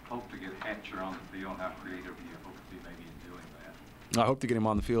hope to get Hatcher on the field? How creative do you hope to be maybe in doing that? I hope to get him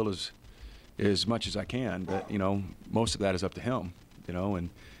on the field as much as I can, but most of that is up to him.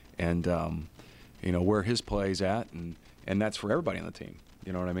 And where his play's at, and that's for everybody on the team.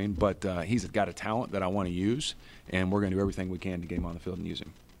 You know what I mean? But he's got a talent that I want to use, and we're going to do everything we can to get him on the field and use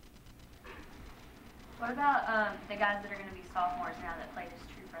him. What about the guys that are going to be sophomores now that played as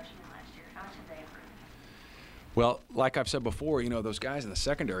true freshmen last year? How much have they improved? Well, like I've said before, those guys in the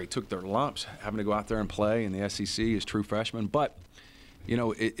secondary took their lumps having to go out there and play in the SEC as true freshmen, but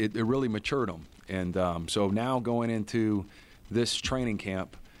it really matured them. And so now going into this training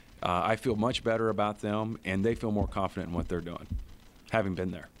camp, I feel much better about them, and they feel more confident in what they're doing, having been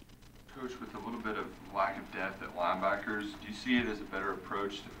there. Coach, with a little bit of lack of depth at linebackers, do you see it as a better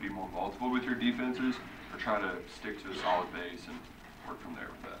approach to be more multiple with your defenses, or try to stick to a solid base and work from there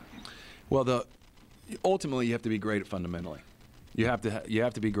with that? Well, ultimately you have to be great at fundamentally. You have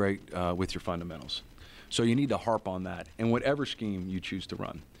to be great with your fundamentals. So you need to harp on that in whatever scheme you choose to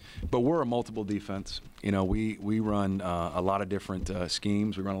run. But we're a multiple defense. We run a lot of different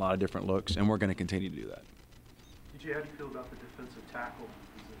schemes. We run a lot of different looks, and we're going to continue to do that. DJ, how do you feel about the defensive tackle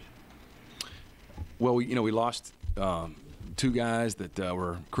position? Well, we lost two guys that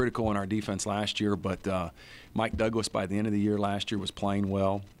were critical in our defense last year, but Mike Douglas by the end of the year last year was playing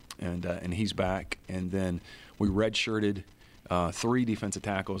well, and he's back. And then we redshirted 3 defensive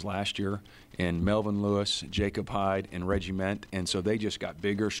tackles last year in Melvin Lewis, Jacob Hyde, and Reggie Ment, and so they just got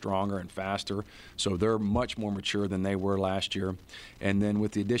bigger, stronger, and faster. So they're much more mature than they were last year. And then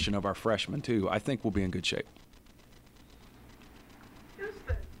with the addition of our freshmen too, I think we'll be in good shape. Who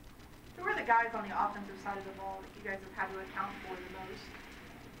are the guys on the offensive side of the ball that you guys have had to account for the most,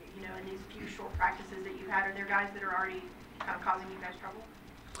 in these few short practices that you've had? Are there guys that are already kind of causing you guys trouble?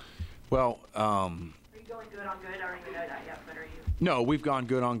 Well, are you going good on good? I don't even know that yet, but are you? No, we've gone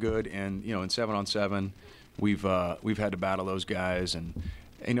good on good, and in 7-on-7, we've had to battle those guys, and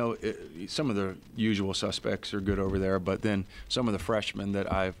some of the usual suspects are good over there, but then some of the freshmen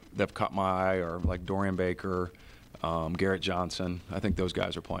that caught my eye are like Dorian Baker, Garrett Johnson. I think those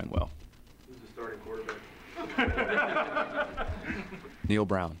guys are playing well. Who's the starting quarterback? Neil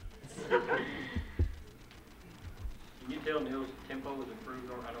Brown. Can you tell Neil's tempo was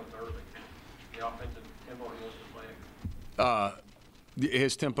improved? I know it's early. The offensive tempo he wants to play.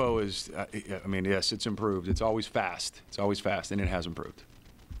 His tempo is, yes, it's improved. It's always fast. It's always fast, and it has improved.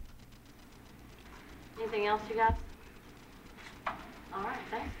 Anything else, you guys? All right,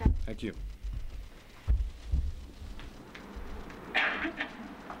 thanks, guys. Thank you.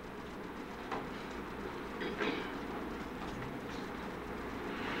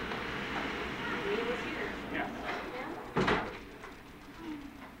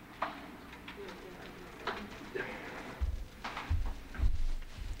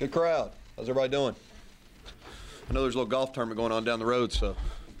 Good crowd. How's everybody doing? I know there's a little golf tournament going on down the road, so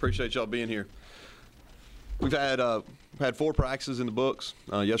appreciate y'all being here. We've had 4 practices in the books.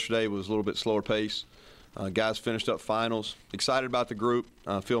 Yesterday was a little bit slower pace. Guys finished up finals. Excited about the group.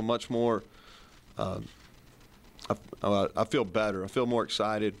 Feel much more I feel better. I feel more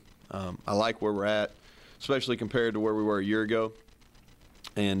excited. I like where we're at, especially compared to where we were a year ago.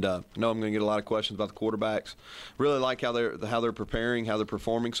 And I know I'm going to get a lot of questions about the quarterbacks. Really like how they're preparing, how they're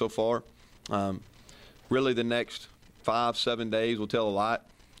performing so far. Really, the next 5-7 days will tell a lot.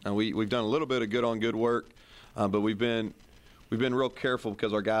 We've done a little bit of good work, but we've been real careful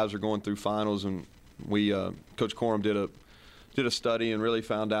because our guys are going through finals, and Coach Corum did a study and really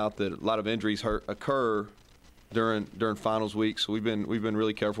found out that a lot of injuries occur during finals week. So we've been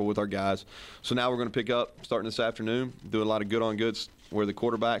really careful with our guys. So now we're going to pick up starting this afternoon, do a lot of good-on-goods where the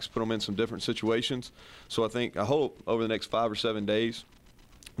quarterbacks put them in some different situations. So I hope over the next 5 or 7 days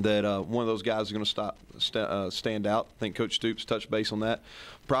that one of those guys is going to stand out. I think Coach Stoops touched base on that.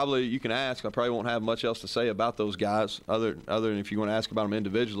 Probably you can ask. I probably won't have much else to say about those guys other than if you want to ask about them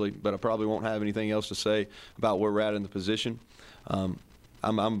individually, but I probably won't have anything else to say about where we're at in the position.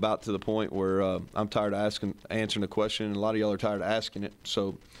 I'm about to the point where I'm tired of answering the question, and a lot of y'all are tired of asking it.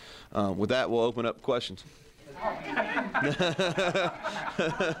 So with that, we'll open up questions.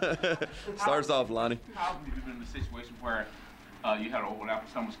 Starts off, Lonnie. How have you been in a situation where you had to overlap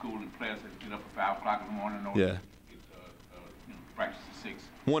with summer school and players had to get up at 5 o'clock in the morning in order to get, practice at 6?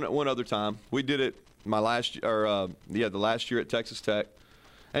 One other time. We did it the last year at Texas Tech.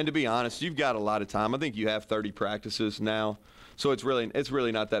 And to be honest, you've got a lot of time. I think you have 30 practices now. So it's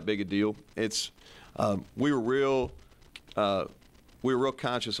really not that big a deal. We were real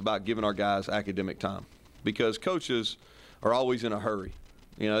conscious about giving our guys academic time because coaches are always in a hurry.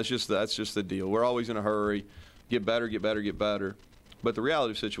 That's just the deal. We're always in a hurry. Get better. But the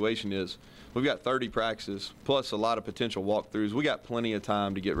reality of the situation is we've got 30 practices plus a lot of potential walkthroughs. We got plenty of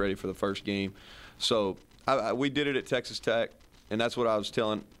time to get ready for the first game. So we did it at Texas Tech, and that's what I was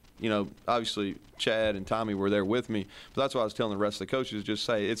telling. Obviously Chad and Tommy were there with me, but that's what I was telling the rest of the coaches. Just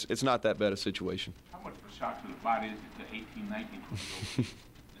say it's not that bad a situation. How much of a shock to the body is it to 18, 19, 20 It's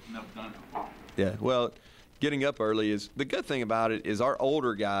never done before. Yeah, well, getting up early is the good thing about it is our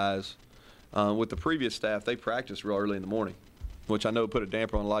older guys with the previous staff, they practice real early in the morning, which I know put a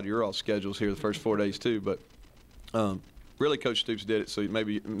damper on a lot of your all schedules here the first 4 days too. But really, Coach Stoops did it, so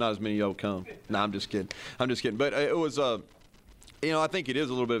maybe not as many of y'all come. No, I'm just kidding. But it was. I think it is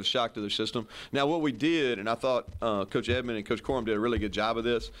a little bit of a shock to their system. Now, what we did, and I thought Coach Edmond and Coach Corum did a really good job of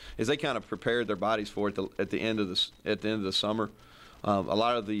this, is they kind of prepared their bodies for it at the end of the summer. A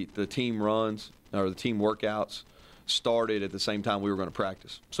lot of the team runs or the team workouts started at the same time we were going to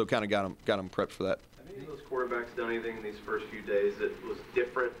practice, so kind of got them prepped for that. Have any of those quarterbacks done anything in these first few days that was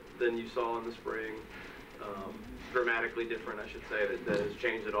different than you saw in the spring? Dramatically different, I should say, that has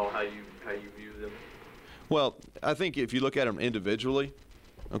changed at all how you view them? Well, I think if you look at them individually,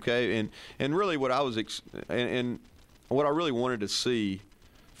 okay, and really what I was and what I really wanted to see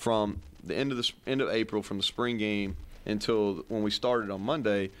from the end of April, from the spring game until when we started on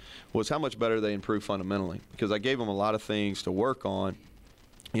Monday, was how much better they improved fundamentally. Because I gave them a lot of things to work on.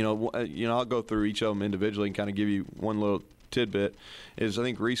 I'll go through each of them individually and kind of give you one little tidbit. I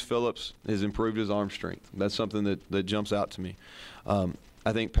think Reese Phillips has improved his arm strength. That's something that jumps out to me.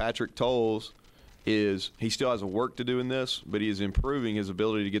 I think Patrick Tolles he still has a work to do in this, but he is improving his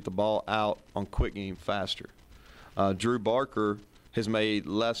ability to get the ball out on quick game faster. Drew Barker has made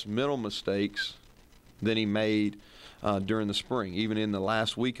less mental mistakes than he made during the spring, even in the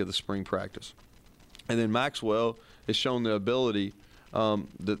last week of the spring practice. And then Maxwell has shown the ability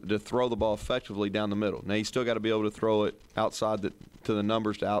to throw the ball effectively down the middle. Now, he's still got to be able to throw it outside to the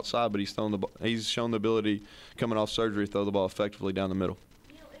numbers to outside, but he's shown the ability coming off surgery to throw the ball effectively down the middle.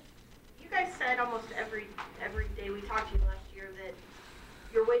 You guys said almost every day we talked to you last year that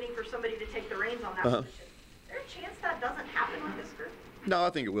you're waiting for somebody to take the reins on that position. Is there a chance that doesn't happen with this group? No, I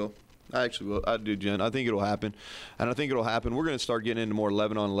think it will. I actually will. I do, Jen. I think it'll happen. And I think it'll happen. We're going to start getting into more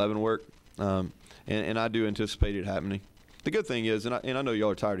 11-on-11 work, and I do anticipate it happening. The good thing is, and I know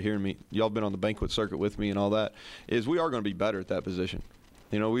y'all are tired of hearing me, y'all have been on the banquet circuit with me and all that, is we are going to be better at that position.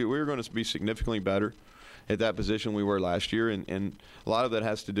 We're going to be significantly better at that position we were last year, and a lot of that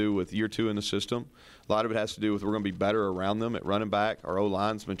has to do with year 2 in the system. A lot of it has to do with we're going to be better around them at running back. Our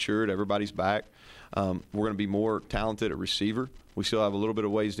O-line's matured. Everybody's back. We're going to be more talented at receiver. We still have a little bit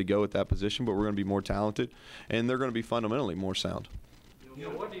of ways to go at that position, but we're going to be more talented, and they're going to be fundamentally more sound.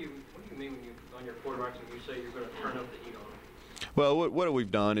 What do you mean when you on your quarterbacks when you say you're going to turn up the heat on them? Well, what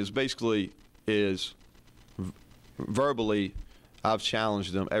we've done is basically verbally I've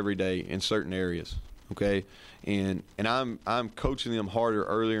challenged them every day in certain areas. Okay, and I'm coaching them harder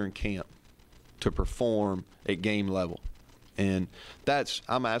earlier in camp to perform at game level, and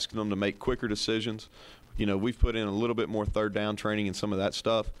I'm asking them to make quicker decisions. We've put in a little bit more third down training and some of that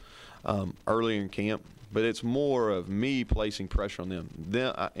stuff, early in camp, but it's more of me placing pressure on them.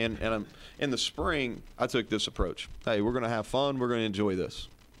 Then, and in the spring, I took this approach. Hey, we're going to have fun. We're going to enjoy this.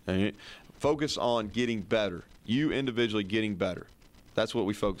 And focus on getting better. You individually getting better. That's what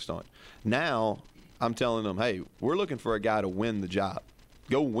we focused on. Now, I'm telling them, hey, we're looking for a guy to win the job.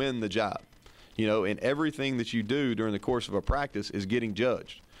 Go win the job. You know, and everything that you do during the course of a practice is getting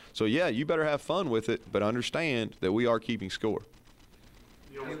judged. So, yeah, you better have fun with it, but understand that we are keeping score.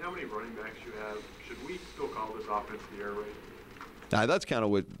 You know, with how many running backs you have, should we still call this offense the air raid? Now, that's kind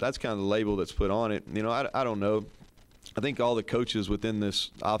of the label that's put on it. You know, I don't know. I think all the coaches within this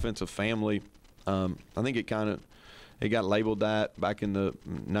offensive family, I think it got labeled that back in the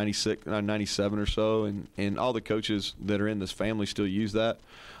 96, 97 or so, and all the coaches that are in this family still use that.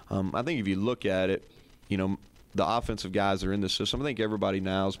 I think if you look at it, you know, the offensive guys that are in the system, I think everybody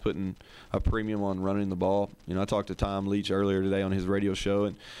now is putting a premium on running the ball. You know, I talked to Tom Leach earlier today on his radio show,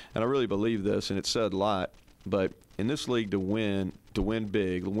 and I really believe this, and it said a lot. But in this league, to win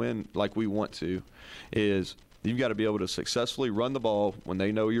big, to win like we want to, is you've got to be able to successfully run the ball when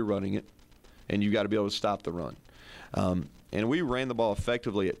they know you're running it, and you've got to be able to stop the run. And we ran the ball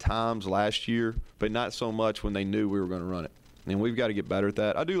effectively at times last year, but not so much when they knew we were going to run it. And we've got to get better at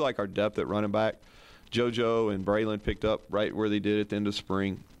that. I do like our depth at running back. JoJo and Braylon picked up right where they did at the end of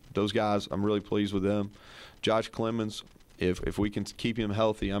spring. Those guys, I'm really pleased with them. Josh Clemens, if we can keep him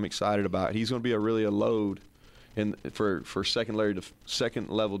healthy, I'm excited about it. He's going to be a load for second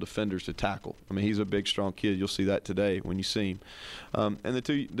level defenders to tackle. I mean, he's a big, strong kid. You'll see that today when you see him. And the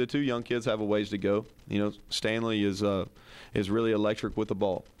two young kids have a ways to go. You know, Stanley is really electric with the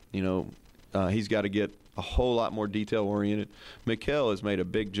ball. You know, he's got to get a whole lot more detail oriented. Mikkel has made a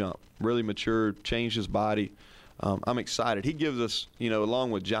big jump, really matured, changed his body. I'm excited. He gives us, you know,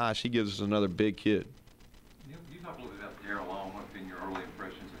 along with Josh, he gives us another big kid. You talk a little bit about Darrell Long. What's been your early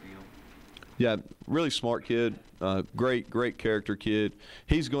impressions of him? Yeah, really smart kid, great character kid.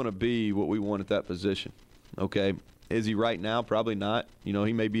 He's going to be what we want at that position. Okay, is he right now? Probably not. You know,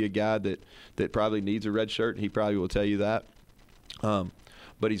 he may be a guy that probably needs a red shirt. He probably will tell you that.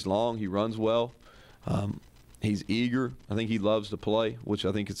 But he's long. He runs well. He's eager. I think he loves to play, which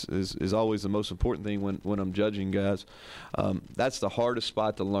I think is always the most important thing when I'm judging guys. That's the hardest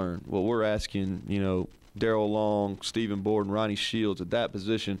spot to learn. What we're asking, you know, Darrell Long, Stephen Borden, Ronnie Shields at that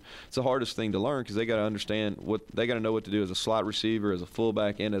position, it's the hardest thing to learn because they got to understand they got to know what to do as a slot receiver, as a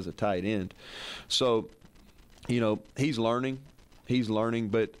fullback, and as a tight end. So, you know, he's learning,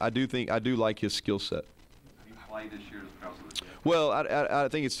 but I do like his skill set. Have you played this year because of the depth? Well, I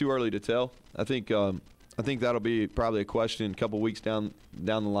think it's too early to tell. I think that'll be probably a question a couple weeks down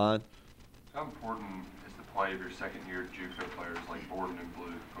the line. How important is the play of your second-year JUCO players like Borden and Blue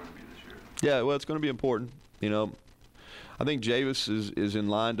going to be this year? Yeah, well, it's going to be important. You know, I think Javis is in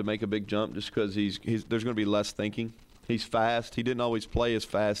line to make a big jump just because there's going to be less thinking. He's fast. He didn't always play as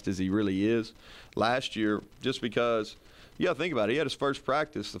fast as he really is last year just because, yeah, think about it. He had his first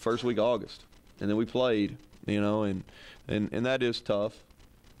practice the first week of August, and then we played, you know, and that is tough.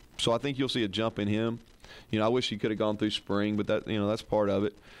 So I think you'll see a jump in him. You know, I wish he could have gone through spring, but that's part of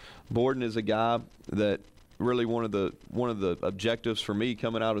it. Borden is a guy that really one of the objectives for me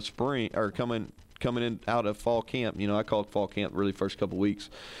coming out of spring or coming in out of fall camp. You know, I call it fall camp really first couple weeks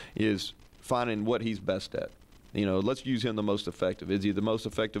is finding what he's best at. You know, let's use him the most effective. Is he the most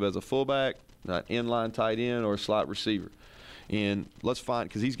effective as a fullback, not inline tight end, or a slot receiver? And let's find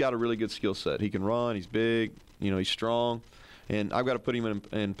because he's got a really good skill set. He can run. He's big. You know, he's strong. And I've got to put him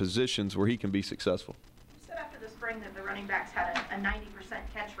in positions where he can be successful. You said after the spring that the running backs had a 90%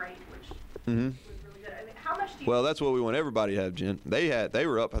 catch rate, which was really good. I mean, how much do you? Well, that's what we want everybody to have, Jen. They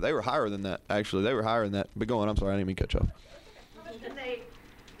were higher than that. Actually, they were higher than that. But go on. I'm sorry, I didn't mean to cut you off. How much could they?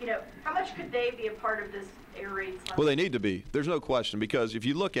 You know, how much could they be a part of this air raid? Well, they need to be. There's no question because if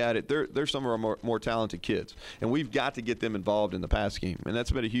you look at it, they're some of our more talented kids, and we've got to get them involved in the pass game. And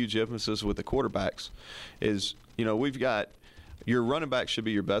that's been a huge emphasis with the quarterbacks. Is you know we've got. Your running back should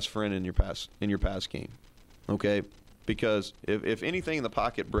be your best friend in your pass game, okay? Because if anything in the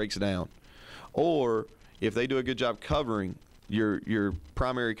pocket breaks down, or if they do a good job covering your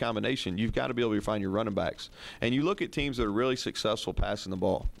primary combination, you've got to be able to find your running backs. And you look at teams that are really successful passing the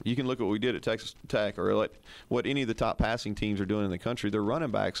ball. You can look at what we did at Texas Tech or what any of the top passing teams are doing in the country. Their running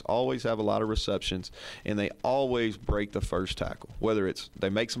backs always have a lot of receptions, and they always break the first tackle, whether it's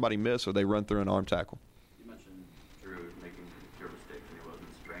they make somebody miss or they run through an arm tackle.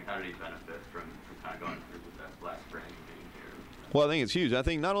 How did he benefit from kind of going through with that last spring and being here? Well, I think it's huge. I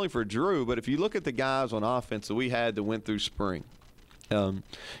think not only for Drew, but if you look at the guys on offense that we had that went through spring, you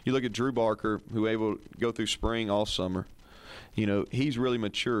look at Drew Barker, who able to go through spring all summer. you know, he's really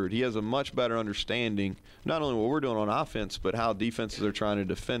matured. He has a much better understanding, not only what we're doing on offense, but how defenses are trying to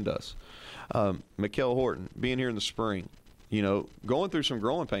defend us. Mikkel Horton, being here in the spring, you know, going through some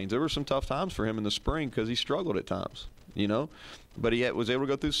growing pains. There were some tough times for him in the spring because he struggled at times, you know. But he was able to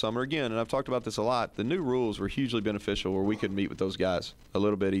go through summer again, and I've talked about this a lot. The new rules were hugely beneficial where we could meet with those guys a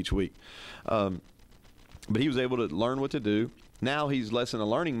little bit each week. But he was able to learn what to do. Now he's less in a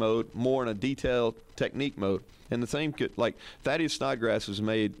learning mode, more in a detailed technique mode. And the same could, like, Thaddeus Snodgrass has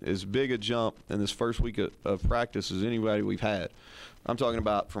made as big a jump in this first week of practice as anybody we've had. I'm talking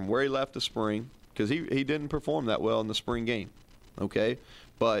about from where he left the spring, because he didn't perform that well in the spring game, okay?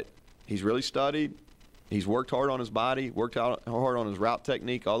 But he's really studied. He's worked hard on his body, worked out hard on his route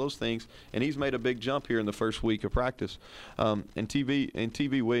technique, all those things, and he's made a big jump here in the first week of practice. And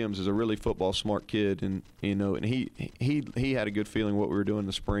TV Williams is a really football smart kid, and you know, and he had a good feeling what we were doing in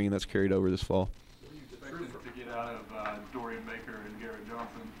the spring, and that's carried over this fall. What are you expecting to get out of Dorian Baker and Garrett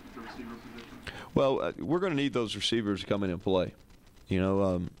Johnson, the receiver position? Well, we're going to need those receivers to come in and play. You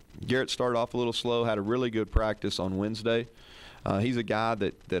know, Garrett started off a little slow, had a really good practice on Wednesday. He's a guy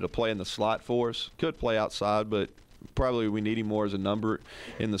that'll play in the slot for us. Could play outside, but probably we need him more as a number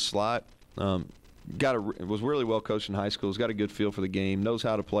in the slot. Was really well coached in high school. He's got a good feel for the game. Knows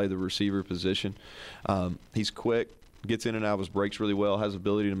how to play the receiver position. He's quick. Gets in and out of his breaks really well. Has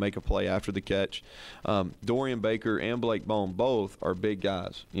ability to make a play after the catch. Dorian Baker and Blake Bone both are big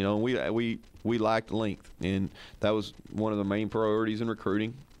guys. You know, we lacked length, and that was one of the main priorities in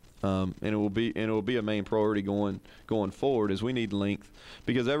recruiting. And it will be a main priority going forward, is we need length,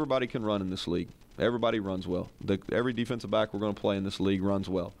 because everybody can run in this league. Everybody runs well. Every defensive back we're going to play in this league runs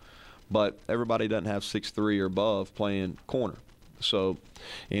well, but everybody doesn't have 6'3" or above playing corner. So,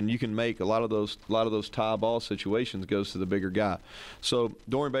 and you can make a lot of those tie ball situations goes to the bigger guy. So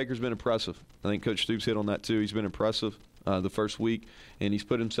Dorian Baker's been impressive. I think Coach Stoops hit on that too. He's been impressive the first week, and he's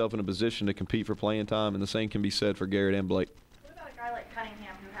put himself in a position to compete for playing time. And the same can be said for Garrett and Blake. What about a guy like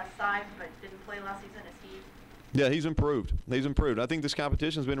Cunningham who has size but didn't play last season? Is he? Yeah, he's improved. He's improved. I think this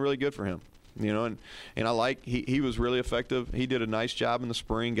competition's been really good for him. You know, and I like he was really effective. He did a nice job in the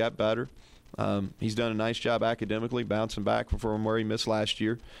spring, got better. He's done a nice job academically, bouncing back from where he missed last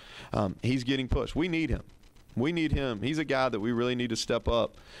year. He's getting pushed. We need him. We need him. He's a guy that we really need to step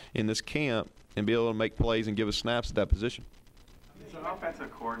up in this camp and be able to make plays and give us snaps at that position. As an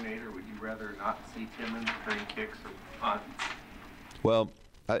offensive coordinator, would you rather not see Timmons during kicks or punts? Well,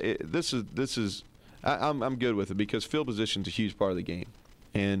 I'm good with it, because field position's a huge part of the game.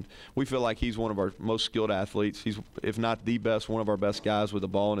 And we feel like he's one of our most skilled athletes. He's, if not the best, one of our best guys with the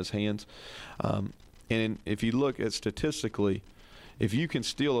ball in his hands. And if you look at statistically, if you can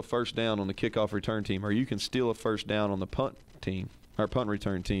steal a first down on the kickoff return team, or you can steal a first down on the punt team, or punt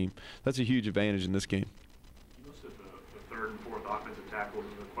return team, that's a huge advantage in this game. You listed the third and fourth offensive tackles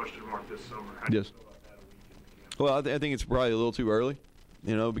as a question mark this summer. How do you feel about that a week in the camp? Well, I think it's probably a little too early,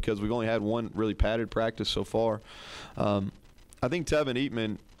 you know, because we've only had one really padded practice so far. I think Tevin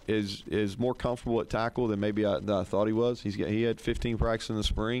Eatman is more comfortable at tackle than maybe I thought he was. He had 15 practices in the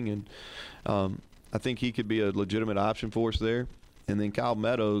spring, and I think he could be a legitimate option for us there. And then Kyle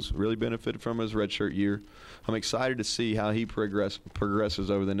Meadows really benefited from his redshirt year. I'm excited to see how he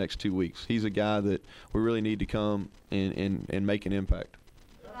progresses over the next 2 weeks. He's a guy that we really need to come and make an impact.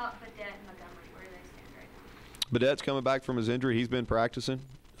 What about Badette and Montgomery? Where do they stand right now? Badette's coming back from his injury. He's been practicing.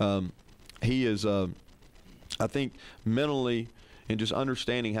 He is, I think, mentally and just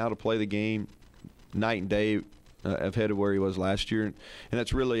understanding how to play the game night and day ahead of where he was last year. And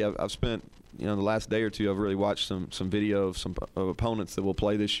that's really, I've spent, you know, the last day or two, I've really watched some video of some opponents that will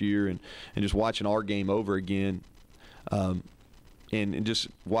play this year, and just watching our game over again, and just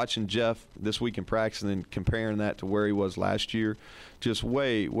watching Jeff this week in practice and then comparing that to where he was last year, just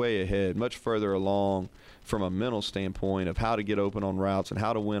way ahead, much further along from a mental standpoint of how to get open on routes and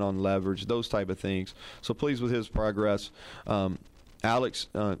how to win on leverage, those type of things. So pleased with his progress. Alex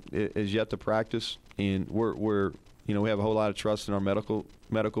is yet to practice, and we're you know, we have a whole lot of trust in our medical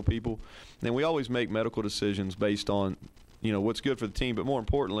people, and we always make medical decisions based on, you know, what's good for the team, but more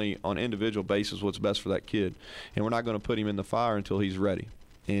importantly, on individual basis, what's best for that kid. And we're not going to put him in the fire until he's ready.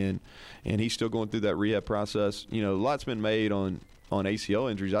 And he's still going through that rehab process. You know, a lot's been made on ACL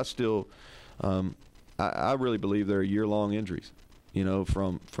injuries. I still, I really believe they're year-long injuries, you know,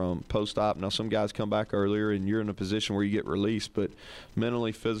 from post-op. Now, some guys come back earlier, and you're in a position where you get released, but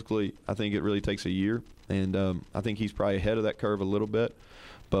mentally, physically, I think it really takes a year. And I think he's probably ahead of that curve a little bit,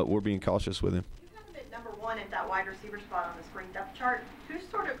 but we're being cautious with him. You haven't been number one at that wide receiver spot on the spring depth chart. Who's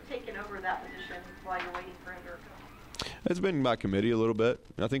sort of taken over that position while you're waiting for him to recover? It's been by committee a little bit.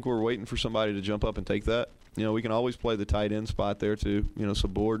 I think we're waiting for somebody to jump up and take that. You know, we can always play the tight end spot there too. You know, so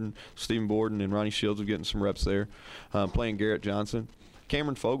Stephen Borden and Ronnie Shields are getting some reps there, playing Garrett Johnson.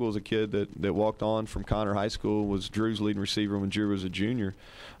 Cameron Fogle is a kid that walked on from Connor High School, was Drew's leading receiver when Drew was a junior.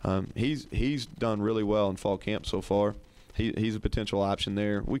 He's done really well in fall camp so far. He's a potential option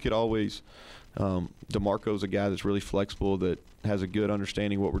there. We could always DeMarco's a guy that's really flexible, that has a good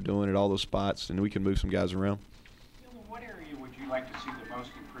understanding of what we're doing at all those spots, and we can move some guys around. What area would you like to see the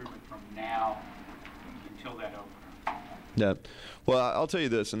most improvement from now until that opener? Yeah. Well, I'll tell you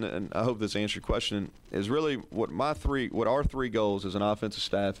this, and I hope this answers your question, is really what our three goals as an offensive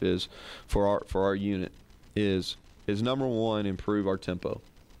staff is for our unit is number one, improve our tempo.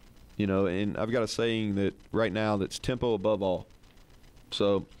 You know, and I've got a saying that right now that's tempo above all.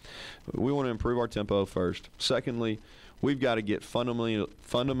 So we want to improve our tempo first. Secondly, we've got to get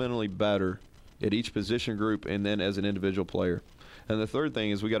fundamentally better at each position group and then as an individual player. And the third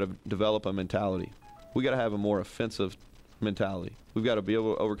thing is we got to develop a mentality. We got to have a more offensive mentality. We've got to be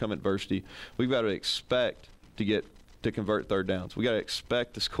able to overcome adversity. We've got to expect to convert third downs. We got to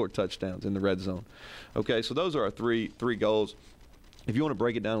expect to score touchdowns in the red zone. Okay, so those are our three goals. If you want to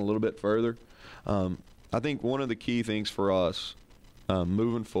break it down a little bit further, I think one of the key things for us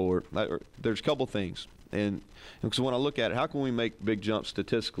moving forward, there's a couple things. And so when I look at it, how can we make big jumps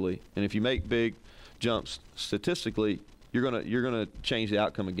statistically? And if you make big jumps statistically, you're gonna change the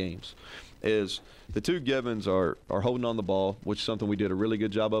outcome of games. Is the two givens are holding on the ball, which is something we did a really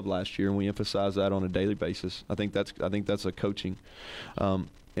good job of last year, and we emphasize that on a daily basis. I think that's a coaching. And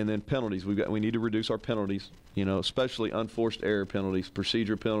then penalties, we need to reduce our penalties. You know, especially unforced error penalties,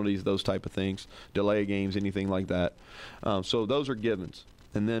 procedure penalties, those type of things, delay games, anything like that. So those are givens.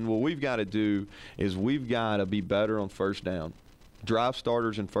 And then what we've got to do is we've got to be better on first down. Drive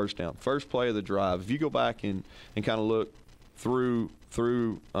starters and first down. First play of the drive. If you go back and kind of look through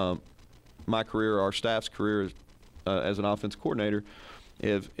my career, our staff's career as an offensive coordinator,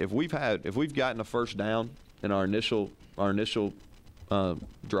 if we've gotten a first down in our initial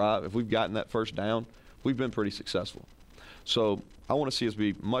drive, if we've gotten that first down, we've been pretty successful. So I want to see us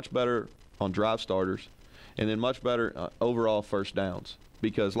be much better on drive starters and then much better overall first downs.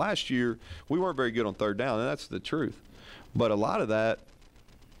 Because last year we weren't very good on third down, and that's the truth. But a lot of that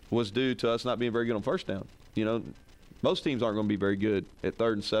was due to us not being very good on first down. You know, most teams aren't going to be very good at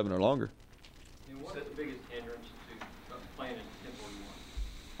 3rd and 7 or longer. And what's the biggest hindrance to playing at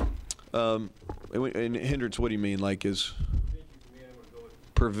the tempo you want? And hindrance, what do you mean? Like is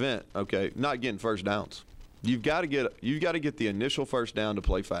prevent? Okay, not getting first downs. You've got to get the initial first down to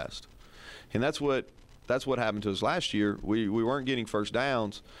play fast, and that's what happened to us last year. We weren't getting first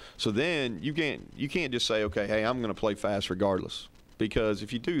downs, so then you can't just say, okay, hey, I'm going to play fast regardless, because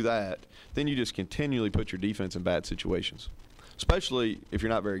if you do that, then you just continually put your defense in bad situations, especially if you're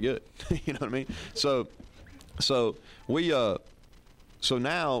not very good. You know what I mean? So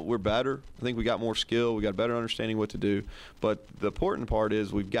now we're better. I think we got more skill. We got a better understanding what to do. But the important part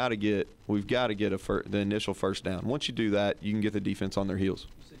is we've got to get the initial first down. Once you do that, you can get the defense on their heels.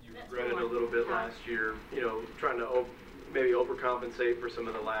 Read it a little bit last year, you know, trying to maybe overcompensate for some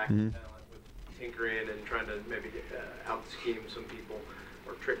of the lack of talent with tinkering and trying to maybe out-scheme some people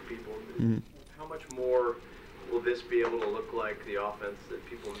or trick people. How much more will this be able to look like the offense that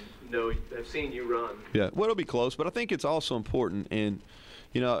people know, have seen you run? Yeah, well, it'll be close, but I think it's also important, and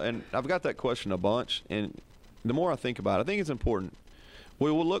you know, and I've got that question a bunch, and the more I think about it, I think it's important.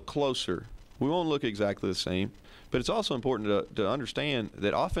 We will look closer. We won't look exactly the same. But it's also important to understand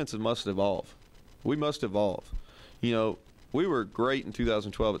that offenses must evolve. We must evolve. You know, we were great in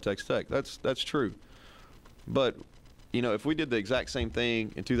 2012 at Texas Tech. That's true. But, you know, if we did the exact same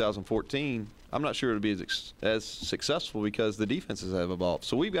thing in 2014, I'm not sure it would be as successful because the defenses have evolved.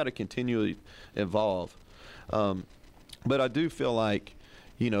 So we've got to continually evolve. But I do feel like,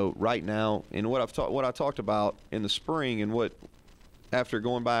 you know, right now, and what I talked about in the spring and what – after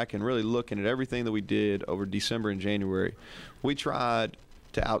going back and really looking at everything that we did over December and January, we tried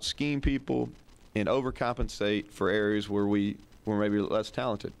to out-scheme people and overcompensate for areas where we were maybe less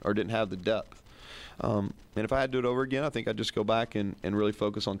talented or didn't have the depth. And if I had to do it over again, I think I'd just go back and really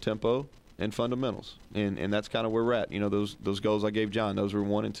focus on tempo and fundamentals. And that's kind of where we're at. You know, those goals I gave John, those were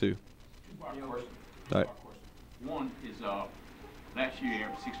 1 and 2. Two-part question. All right. One is last year you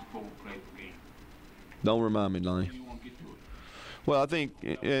averaged 64 plays per game. Don't remind me, Lonnie. Do you want to get to it? Well, I think,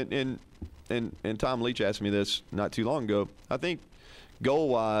 and Tom Leach asked me this not too long ago. I think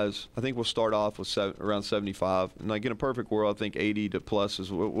goal-wise, I think we'll start off with around 75. And like in a perfect world, I think 80 to plus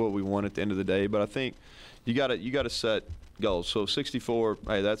is what we want at the end of the day. But I think you got to set goals. So 64,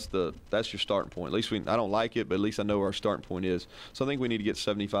 hey, that's your starting point. At least I don't like it, but at least I know where our starting point is. So I think we need to get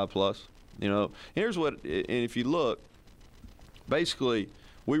 75 plus. You know, and here's what, and if you look, basically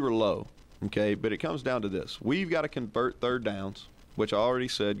we were low, okay, but it comes down to this. We've got to convert third downs, which I already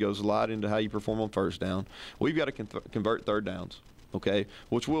said goes a lot into how you perform on first down. We've got to convert third downs, okay,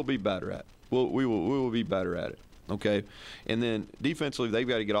 which we'll be better at. We will be better at it, okay? And then defensively, they've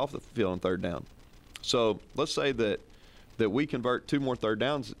got to get off the field on third down. So let's say that we convert 2 more third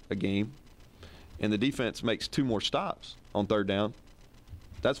downs a game, and the defense makes 2 more stops on third down.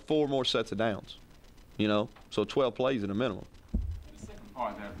 That's 4 more sets of downs, you know? So 12 plays at a minimum. The second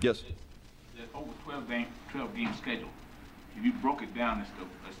part of that, yes. That over 12 game schedule, if you broke it down,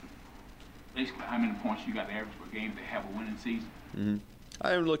 that's basically how many points you got to average per game to have a winning season. Mm-hmm. I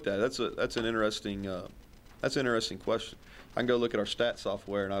haven't looked at it. That's an interesting question. I can go look at our stat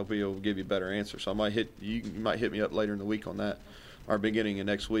software and I'll be able to give you a better answer. So I might you might hit me up later in the week on that, or beginning of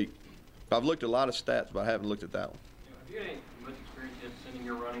next week. But I've looked at a lot of stats, but I haven't looked at that one. Have you had any much experience in sending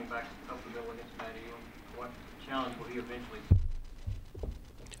your running back up the middle against Matt Elam? What challenge will he eventually?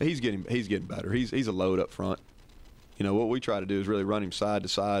 He's getting better. He's a load up front. You know, what we try to do is really run him side to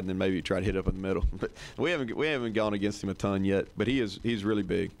side and then maybe try to hit up in the middle. But we haven't gone against him a ton yet. But he's really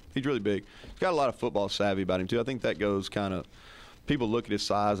big. He's really big. He's got a lot of football savvy about him too. I think that goes kind of, people look at his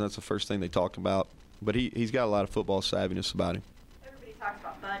size and that's the first thing they talk about. But he's got a lot of football savviness about him. Everybody talks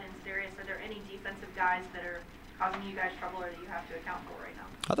about Bud and Darius. Are there any defensive guys that are causing you guys trouble or that you have to account for right now?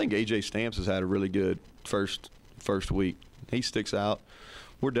 I think A.J. Stamps has had a really good first week. He sticks out.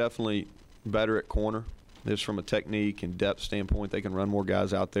 We're definitely better at corner. Just from a technique and depth standpoint, they can run more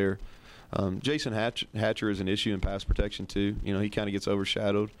guys out there. Jason Hatcher is an issue in pass protection too. You know, he kind of gets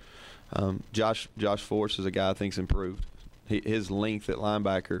overshadowed. Josh Force is a guy I think's improved. His length at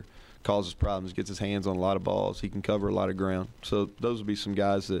linebacker causes problems. Gets his hands on a lot of balls. He can cover a lot of ground. So those would be some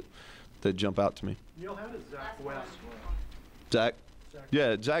guys that jump out to me. Neil, how does Zach West Zach?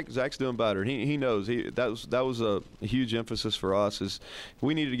 Yeah, Zach's doing better. He knows. That was a huge emphasis for us. Is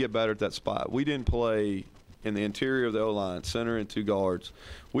we needed to get better at that spot. We didn't play in the interior of the O-line, center and 2 guards.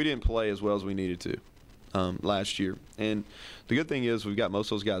 We didn't play as well as we needed to last year. And the good thing is we've got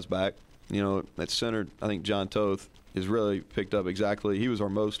most of those guys back. You know, at center, I think John Toth is really picked up exactly. He was our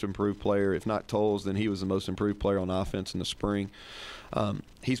most improved player. If not Tolles, then he was the most improved player on offense in the spring.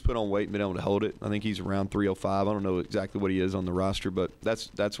 He's put on weight and been able to hold it. I think he's around 305. I don't know exactly what he is on the roster, but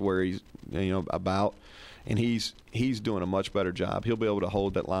that's where he's about. And he's doing a much better job. He'll be able to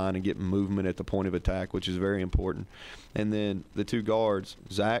hold that line and get movement at the point of attack, which is very important. And then the 2 guards,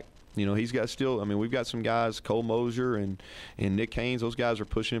 Zach, you know, he's got still. I mean, we've got some guys, Cole Mosier and Nick Haynes. Those guys are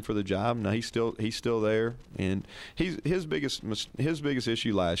pushing him for the job. Now he's still there. And his biggest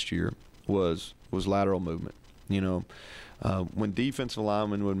issue last year was lateral movement. You know. When defensive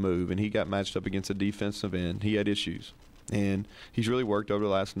linemen would move and he got matched up against a defensive end, he had issues. And he's really worked over the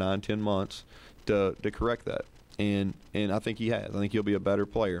last 9-10 months to correct that. And I think he has. I think he'll be a better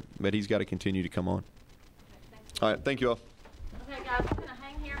player, but he's got to continue to come on. All right, thank you all. Okay, guys, we're going to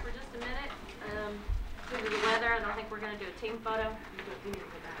hang here for just a minute due to the weather, and I think we're going to do a team photo.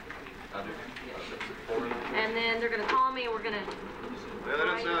 And then they're going to call me, and we're going to... Yeah, that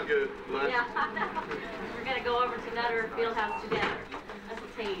doesn't sound good. Yeah, we're going to go over to Nutter Fieldhouse together as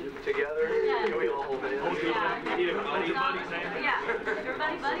a team. Together? Yeah. Can we all hold hands? Yeah. You need a buddy. Yeah.